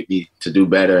motivate me to do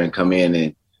better and come in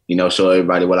and, you know, show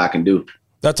everybody what I can do.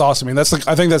 That's awesome. I mean,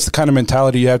 I think that's the kind of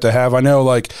mentality you have to have. I know,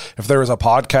 like, if there was a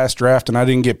podcast draft and I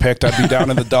didn't get picked, I'd be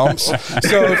down in the dumps.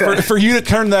 So for you to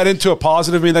turn that into a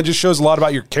positive, I mean, that just shows a lot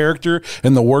about your character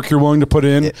and the work you're willing to put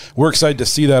in. We're excited to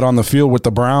see that on the field with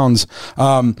the Browns.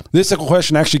 This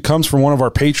question actually comes from one of our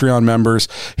Patreon members.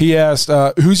 He asked,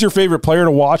 who's your favorite player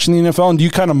to watch in the NFL, and do you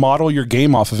kind of model your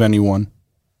game off of anyone?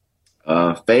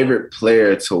 Favorite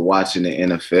player to watch in the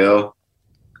NFL?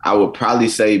 I would probably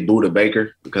say Buda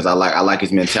Baker because I like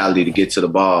his mentality to get to the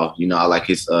ball. You know, I like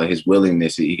his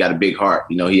willingness. He got a big heart.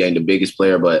 You know, he ain't the biggest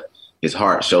player, but his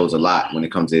heart shows a lot when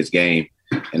it comes to his game.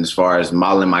 And as far as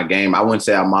modeling my game, I wouldn't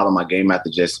say I model my game after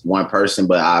just one person,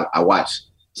 but I watch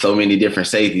so many different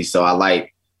safeties. So I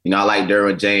like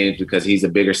Derwin James because he's a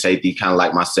bigger safety, kind of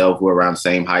like myself. We're around the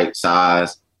same height,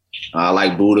 size. I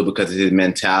like Buda because of his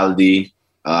mentality.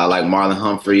 I like Marlon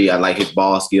Humphrey. I like his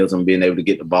ball skills and being able to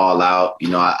get the ball out. You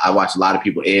know, I watch a lot of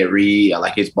people. Ed Reed. I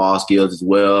like his ball skills as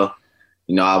well.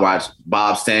 You know, I watch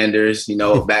Bob Sanders. You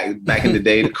know, back in the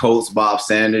day, the Colts, Bob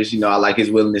Sanders. You know, I like his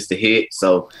willingness to hit.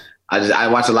 So I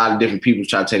watch a lot of different people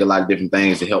try to take a lot of different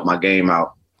things to help my game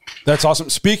out. That's awesome.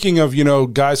 Speaking of, you know,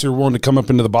 guys who are willing to come up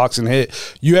into the box and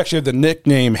hit, you actually have the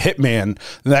nickname Hitman, and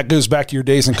that goes back to your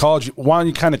days in college. Why don't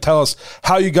you kind of tell us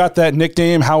how you got that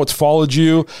nickname, how it's followed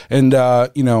you, and,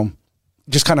 you know,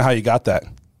 just kind of how you got that?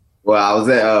 Well, I was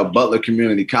at Butler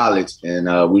Community College, and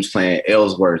we was playing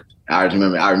Ellsworth. I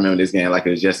remember this game like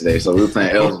it was yesterday. So we were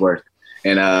playing Ellsworth,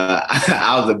 and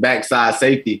I was a backside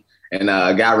safety, and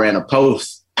a guy ran a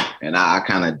post. And I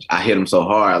hit him so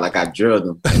hard, like I drilled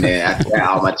him. And then after that,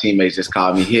 all my teammates just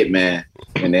called me Hitman.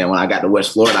 And then when I got to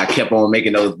West Florida, I kept on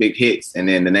making those big hits. And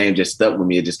then the name just stuck with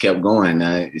me. It just kept going.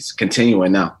 It's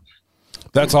continuing now.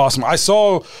 That's awesome. I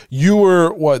saw you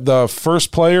were, the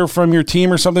first player from your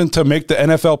team or something to make the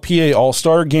NFLPA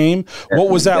All-Star game. What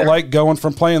was that like going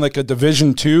from playing like a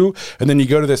Division II and then you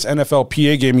go to this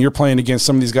NFLPA game and you're playing against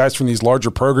some of these guys from these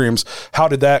larger programs? How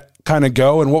did that kind of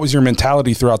go, and what was your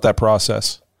mentality throughout that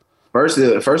process? First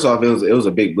off, it was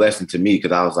a big blessing to me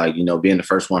because I was like, you know, being the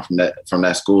first one from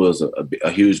that school is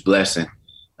a huge blessing.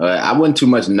 I wasn't too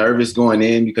much nervous going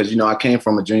in because, you know, I came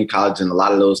from a junior college and a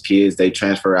lot of those kids, they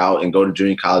transfer out and go to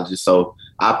junior colleges. So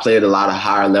I played a lot of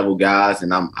higher level guys,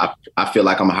 and I feel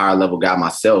like I'm a higher level guy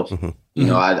myself. Mm-hmm. You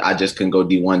know, I just couldn't go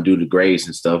D1 due to grades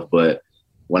and stuff. But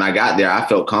when I got there, I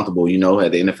felt comfortable. You know,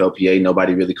 at the NFLPA,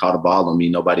 nobody really caught a ball on me.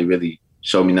 Nobody really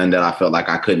showed me nothing that I felt like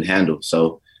I couldn't handle.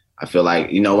 So I feel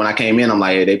like, you know, when I came in, I'm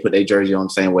like, hey, they put their jersey on the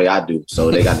same way I do.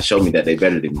 So they got to show me that they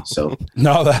better than me. So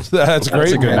no, that's great. That's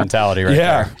a good mentality right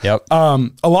there. Yep.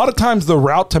 A lot of times the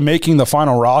route to making the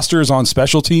final roster is on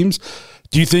special teams.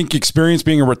 Do you think experience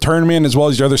being a return man as well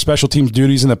as your other special teams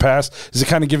duties in the past, does it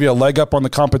kind of give you a leg up on the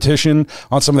competition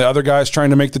on some of the other guys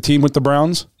trying to make the team with the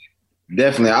Browns?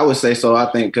 Definitely. I would say so.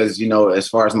 I think because, you know, as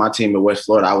far as my team at West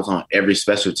Florida, I was on every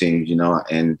special team, you know,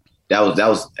 and that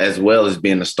was as well as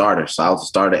being a starter. So I was a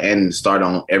starter and the starter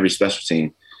on every special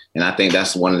team. And I think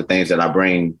that's one of the things that I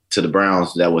bring to the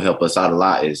Browns that will help us out a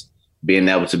lot is being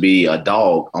able to be a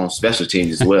dog on special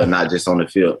teams as well, not just on the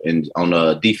field and on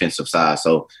the defensive side.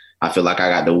 So I feel like I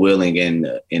got the willing and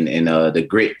the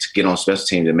grit to get on special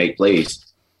teams and make plays.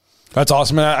 That's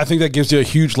awesome. And I think that gives you a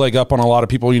huge leg up on a lot of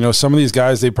people. You know, some of these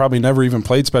guys, they probably never even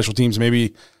played special teams,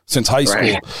 maybe since high school.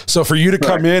 Right. So for you to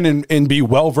come in and be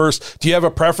well-versed, do you have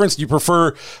a preference? Do you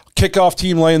prefer kickoff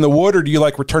team laying the wood, or do you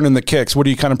like returning the kicks? What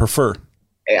do you kind of prefer?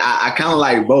 I kind of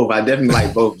like both. I definitely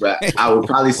like both, but I would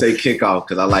probably say kickoff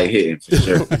because I like hitting for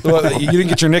sure. Well, you didn't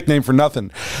get your nickname for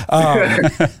nothing.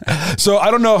 So I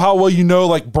don't know how well you know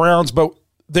like Browns, but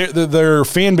their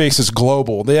fan base is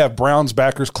global. They have Browns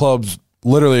backers clubs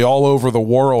literally all over the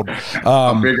world.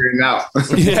 I'm figuring it out.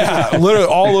 Yeah, literally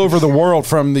all over the world,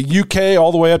 from the UK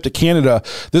all the way up to Canada.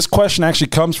 This question actually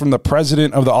comes from the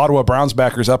president of the Ottawa Browns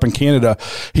backers up in Canada.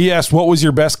 He asked, what was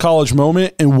your best college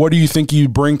moment, and what do you think you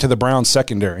bring to the Browns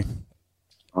secondary?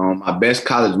 My best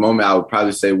college moment, I would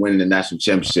probably say winning the national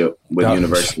championship with the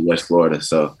University of West Florida.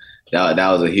 So that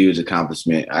was a huge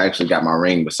accomplishment. I actually got my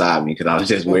ring beside me because I was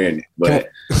just wearing it. But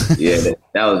yeah,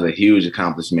 that was a huge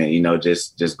accomplishment. You know,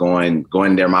 just going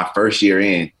there my first year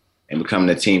in and becoming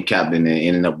the team captain and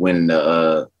ending up winning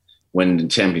the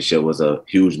championship was a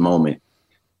huge moment.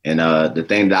 And the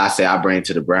thing that I say I bring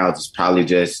to the Browns is probably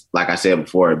just, like I said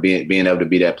before, being able to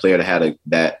be that player that had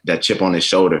that chip on his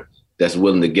shoulder, that's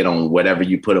willing to get on whatever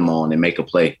you put them on and make a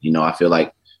play. You know, I feel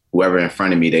like whoever in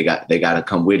front of me, they got to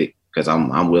come with it. because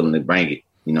I'm willing to bring it.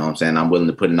 You know what I'm saying? I'm willing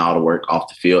to put in all the work off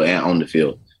the field and on the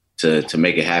field to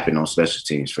make it happen on special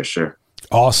teams for sure.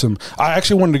 Awesome. I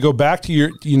actually wanted to go back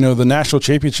to the national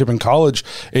championship in college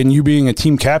and you being a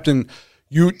team captain.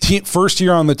 First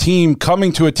year on the team,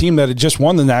 coming to a team that had just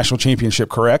won the national championship,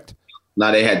 correct? No,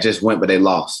 they had just went, but they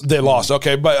lost. They lost.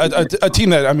 Okay. But a team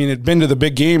that, had been to the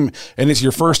big game and it's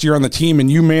your first year on the team and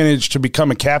you managed to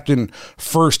become a captain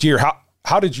first year.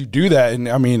 How did you do that? And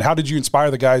how did you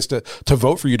inspire the guys to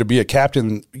vote for you to be a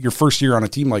captain your first year on a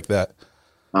team like that?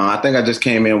 I think I just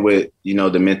came in with,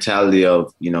 the mentality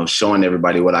of, showing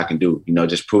everybody what I can do,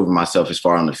 just proving myself as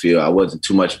far on the field. I wasn't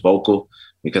too much vocal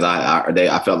because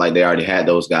I felt like they already had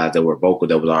those guys that were vocal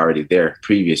that was already there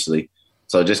previously.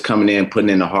 So just coming in, putting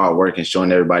in the hard work and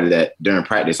showing everybody that during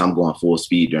practice, I'm going full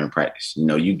speed during practice.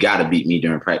 You got to beat me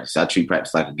during practice. I treat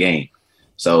practice like a game.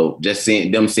 So just seeing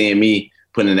me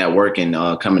putting in that work and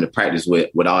coming to practice with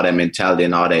all that mentality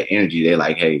and all that energy, they're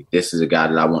like, hey, this is a guy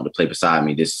that I want to play beside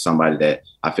me. This is somebody that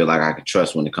I feel like I can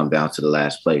trust when it comes down to the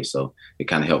last play. So it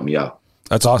kind of helped me out.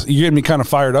 That's awesome. You get me kind of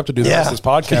fired up to do the rest of this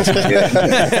podcast.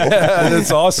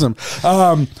 That's awesome.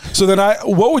 So then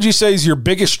what would you say is your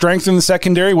biggest strength in the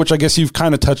secondary, which I guess you've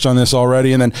kind of touched on this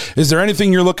already. And then is there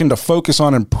anything you're looking to focus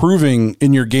on improving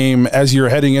in your game as you're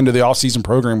heading into the offseason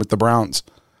program with the Browns?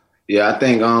 Yeah, I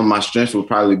think my strength would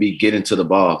probably be getting to the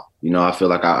ball. I feel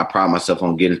like I pride myself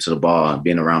on getting to the ball and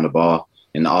being around the ball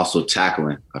and also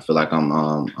tackling. I feel like I'm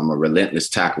a relentless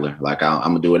tackler. Like I'm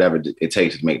going to do whatever it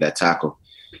takes to make that tackle.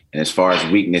 And as far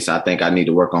as weakness, I think I need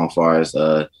to work on as far as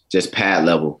just pad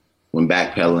level when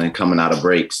backpedaling, coming out of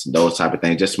breaks, those type of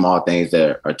things, just small things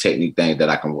that are technique things that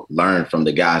I can learn from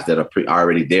the guys that are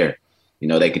already there.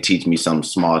 They can teach me some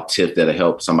small tips that'll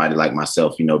help somebody like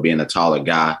myself, being a taller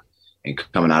guy and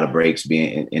coming out of breaks,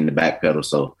 being in the back pedal.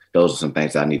 So those are some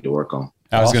things I need to work on.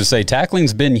 I was going to say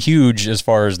tackling's been huge as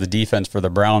far as the defense for the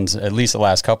Browns, at least the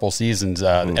last couple seasons.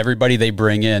 Everybody they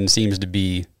bring in seems to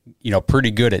be,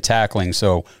 pretty good at tackling.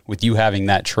 So with you having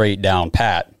that trait down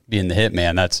pat, being the hit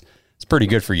man, it's pretty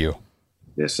good for you.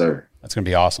 Yes, sir. That's going to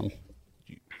be awesome.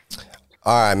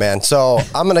 All right, man. So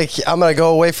I'm gonna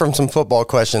go away from some football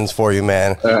questions for you,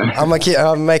 man. I'm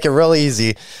gonna make it real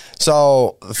easy.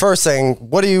 So first thing,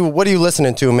 what are you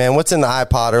listening to, man? What's in the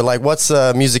iPod, or like what's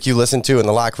music you listen to in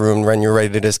the locker room when you're ready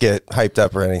to just get hyped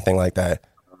up or anything like that?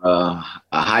 A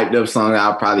hyped up song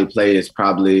I'll probably play is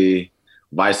probably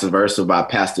Vice Versa by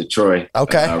Pastor Troy.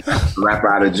 Okay.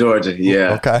 Rapper out of Georgia.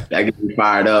 Yeah. Okay. That gets me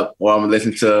fired up. Or I'm gonna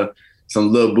listen to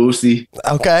some Lil Boosie.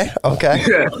 Okay.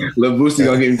 Lil Boosie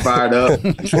gonna get me fired up.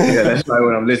 Yeah, that's probably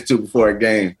what I'm listening to before a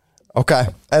game. Okay.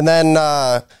 And then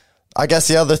I guess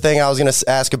the other thing I was going to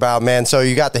ask about, man, so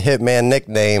you got the Hitman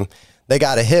nickname. They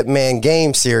got a Hitman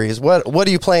game series. What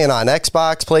are you playing on?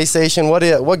 Xbox, PlayStation?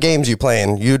 What games you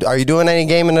playing? Are you doing any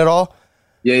gaming at all?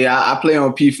 Yeah, I play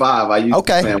on P5. I used to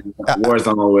play on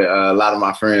Warzone with a lot of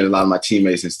my friends, a lot of my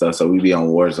teammates and stuff. So we be on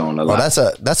Warzone a lot.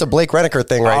 Well, that's a Blake Reneker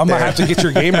thing right there. I'm going to have to get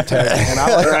your gamer tag, man.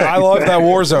 I love that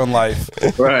Warzone life.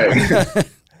 Right.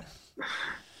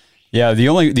 Yeah, the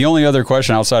only other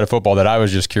question outside of football that I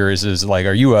was just curious is, like,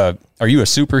 are you a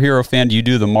superhero fan? Do you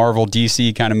do the Marvel,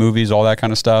 DC kind of movies, all that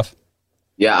kind of stuff?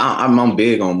 Yeah, I'm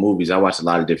big on movies. I watch a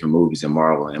lot of different movies in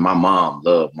Marvel, and my mom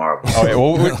loved Marvel. Oh, yeah.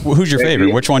 Well, who's your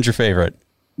favorite? Which one's your favorite?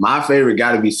 My favorite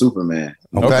got to be Superman.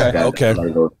 Okay.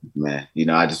 Man,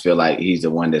 I just feel like he's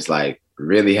the one that's like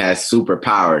really has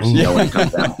superpowers. When it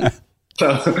comes down.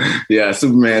 So yeah,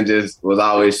 Superman just was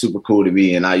always super cool to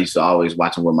me, and I used to always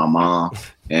watch him with my mom.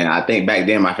 And I think back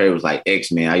then my favorite was like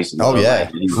X-Men. I used to love he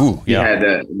had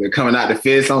the coming out the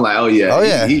fist. I'm like,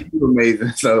 he's amazing.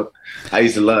 So I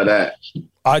used to love that.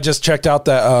 I just checked out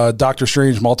that Doctor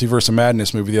Strange Multiverse of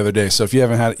Madness movie the other day. So if you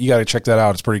haven't had it, you got to check that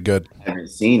out. It's pretty good. I haven't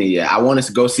seen it yet. I wanted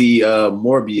to go see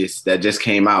Morbius that just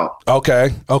came out. Okay.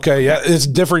 Yeah, it's a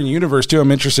different universe too.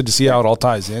 I'm interested to see how it all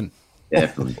ties in.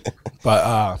 Definitely.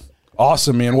 But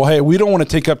awesome, man. Well, hey, we don't want to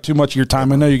take up too much of your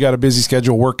time. I know you got a busy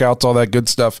schedule, workouts, all that good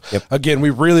stuff. Yep. Again, we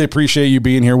really appreciate you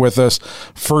being here with us.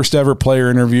 First ever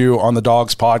player interview on the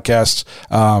Dawgs podcast.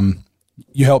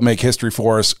 You helped make history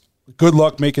for us. Good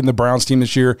luck making the Browns team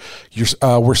this year.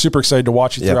 We're super excited to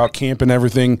watch you throughout camp and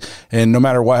everything. And no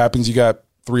matter what happens, you got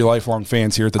 3 lifelong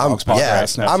fans here at the Dawgs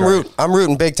podcast. Yeah, I'm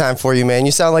rooting big time for you, man.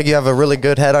 You sound like you have a really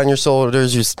good head on your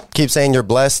shoulders. You keep saying you're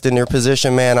blessed in your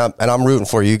position, man. And I'm rooting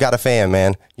for you. You got a fan,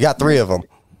 man. You got 3 of them.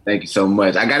 Thank you so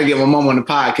much. I got to get my mom on the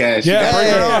podcast.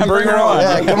 Yeah, bring her on.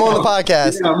 Yeah, come on the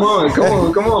podcast. Yeah,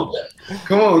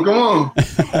 come on.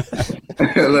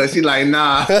 Look, she's like,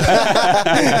 nah.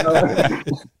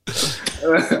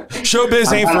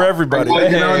 Showbiz ain't for everybody. Hey,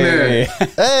 how we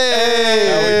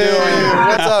doing?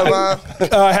 What's up,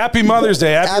 Mom? Happy Mother's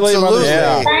Day. Happy late Mother's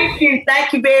Day.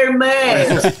 Thank you very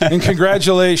much. And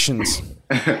congratulations.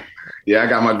 Yeah, I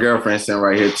got my girlfriend sitting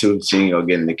right here too. She ain't gonna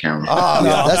get in the camera. Oh,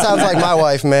 that sounds like my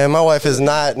wife, man. My wife is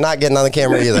not getting on the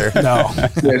camera either. No.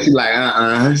 Yeah, she's like,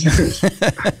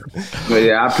 But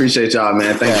yeah, I appreciate y'all,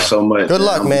 man. Thank you so much. Good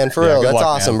luck, man. For real. That's luck,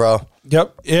 awesome, man. bro.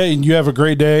 Yep. Yeah, and you have a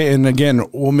great day. And again,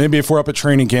 well, maybe if we're up at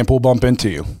training camp, we'll bump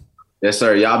into you. Yes,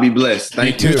 sir. Y'all be blessed.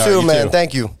 Thank you. You too, you man. too.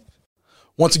 Thank you.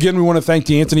 Once again, we want to thank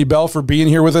D'Anthony Bell for being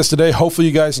here with us today. Hopefully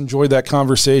you guys enjoyed that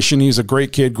conversation. He's a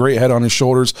great kid, great head on his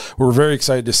shoulders. We're very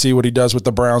excited to see what he does with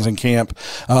the Browns in camp.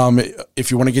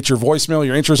 If you want to get your voicemail,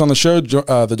 your interest on the show,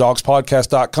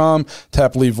 thedogspodcast.com,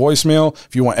 tap leave voicemail.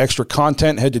 If you want extra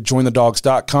content, head to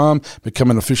jointhedogs.com,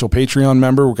 become an official Patreon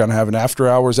member. We're going to have an after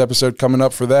hours episode coming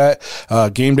up for that.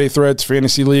 Game day threads,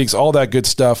 fantasy leagues, all that good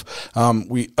stuff.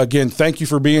 We again, thank you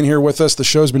for being here with us. The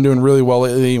show's been doing really well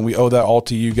lately, and we owe that all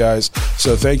to you guys.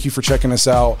 So thank you for checking us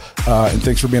out, and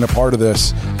thanks for being a part of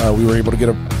this. We were able to get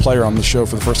a player on the show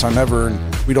for the first time ever,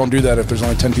 and we don't do that if there's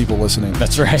only 10 people listening.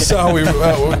 That's right. So we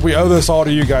owe this all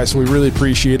to you guys, so we really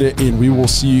appreciate it, and we will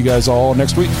see you guys all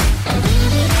next week.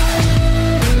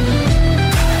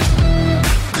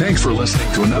 Thanks for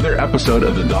listening to another episode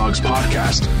of the Dawgs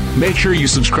Podcast. Make sure you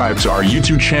subscribe to our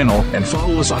YouTube channel and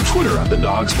follow us on Twitter at the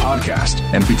Dawgs Podcast,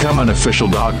 and become an official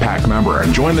Dog Pack member at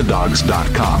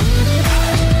jointhedogs.com.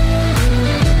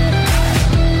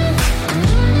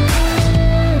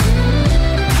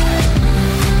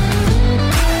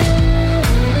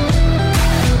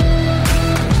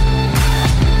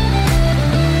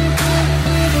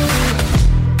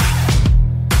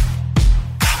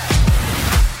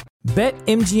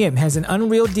 BetMGM has an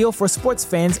unreal deal for sports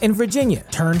fans in Virginia.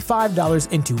 Turn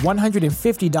 $5 into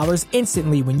 $150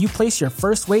 instantly when you place your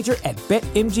first wager at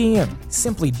BetMGM.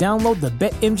 Simply download the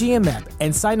BetMGM app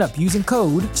and sign up using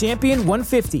code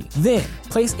Champion150. Then,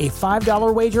 place a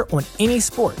 $5 wager on any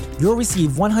sport. You'll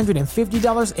receive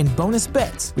 $150 in bonus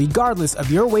bets, regardless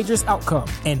of your wager's outcome.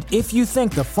 And if you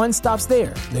think the fun stops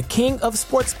there, the king of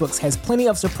sportsbooks has plenty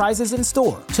of surprises in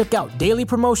store. Check out daily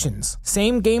promotions,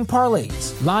 same-game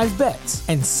parlays, live bets,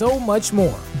 and so much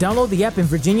more. Download the app in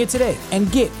Virginia today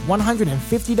and get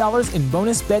 $150 in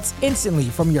bonus bets instantly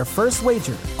from your first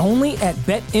wager. Only at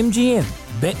BetMGM.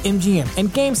 BetMGM and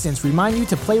GameSense remind you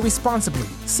to play responsibly.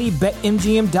 See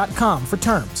BetMGM.com for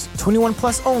terms. 21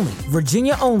 plus only.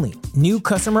 Virginia only. New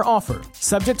customer offer.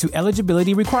 Subject to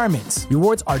eligibility requirements.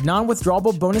 Rewards are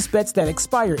non-withdrawable bonus bets that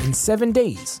expire in 7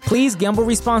 days. Please gamble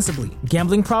responsibly.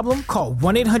 Gambling problem? Call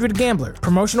 1-800-GAMBLER.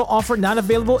 Promotional offer not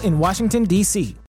available in Washington, D.C.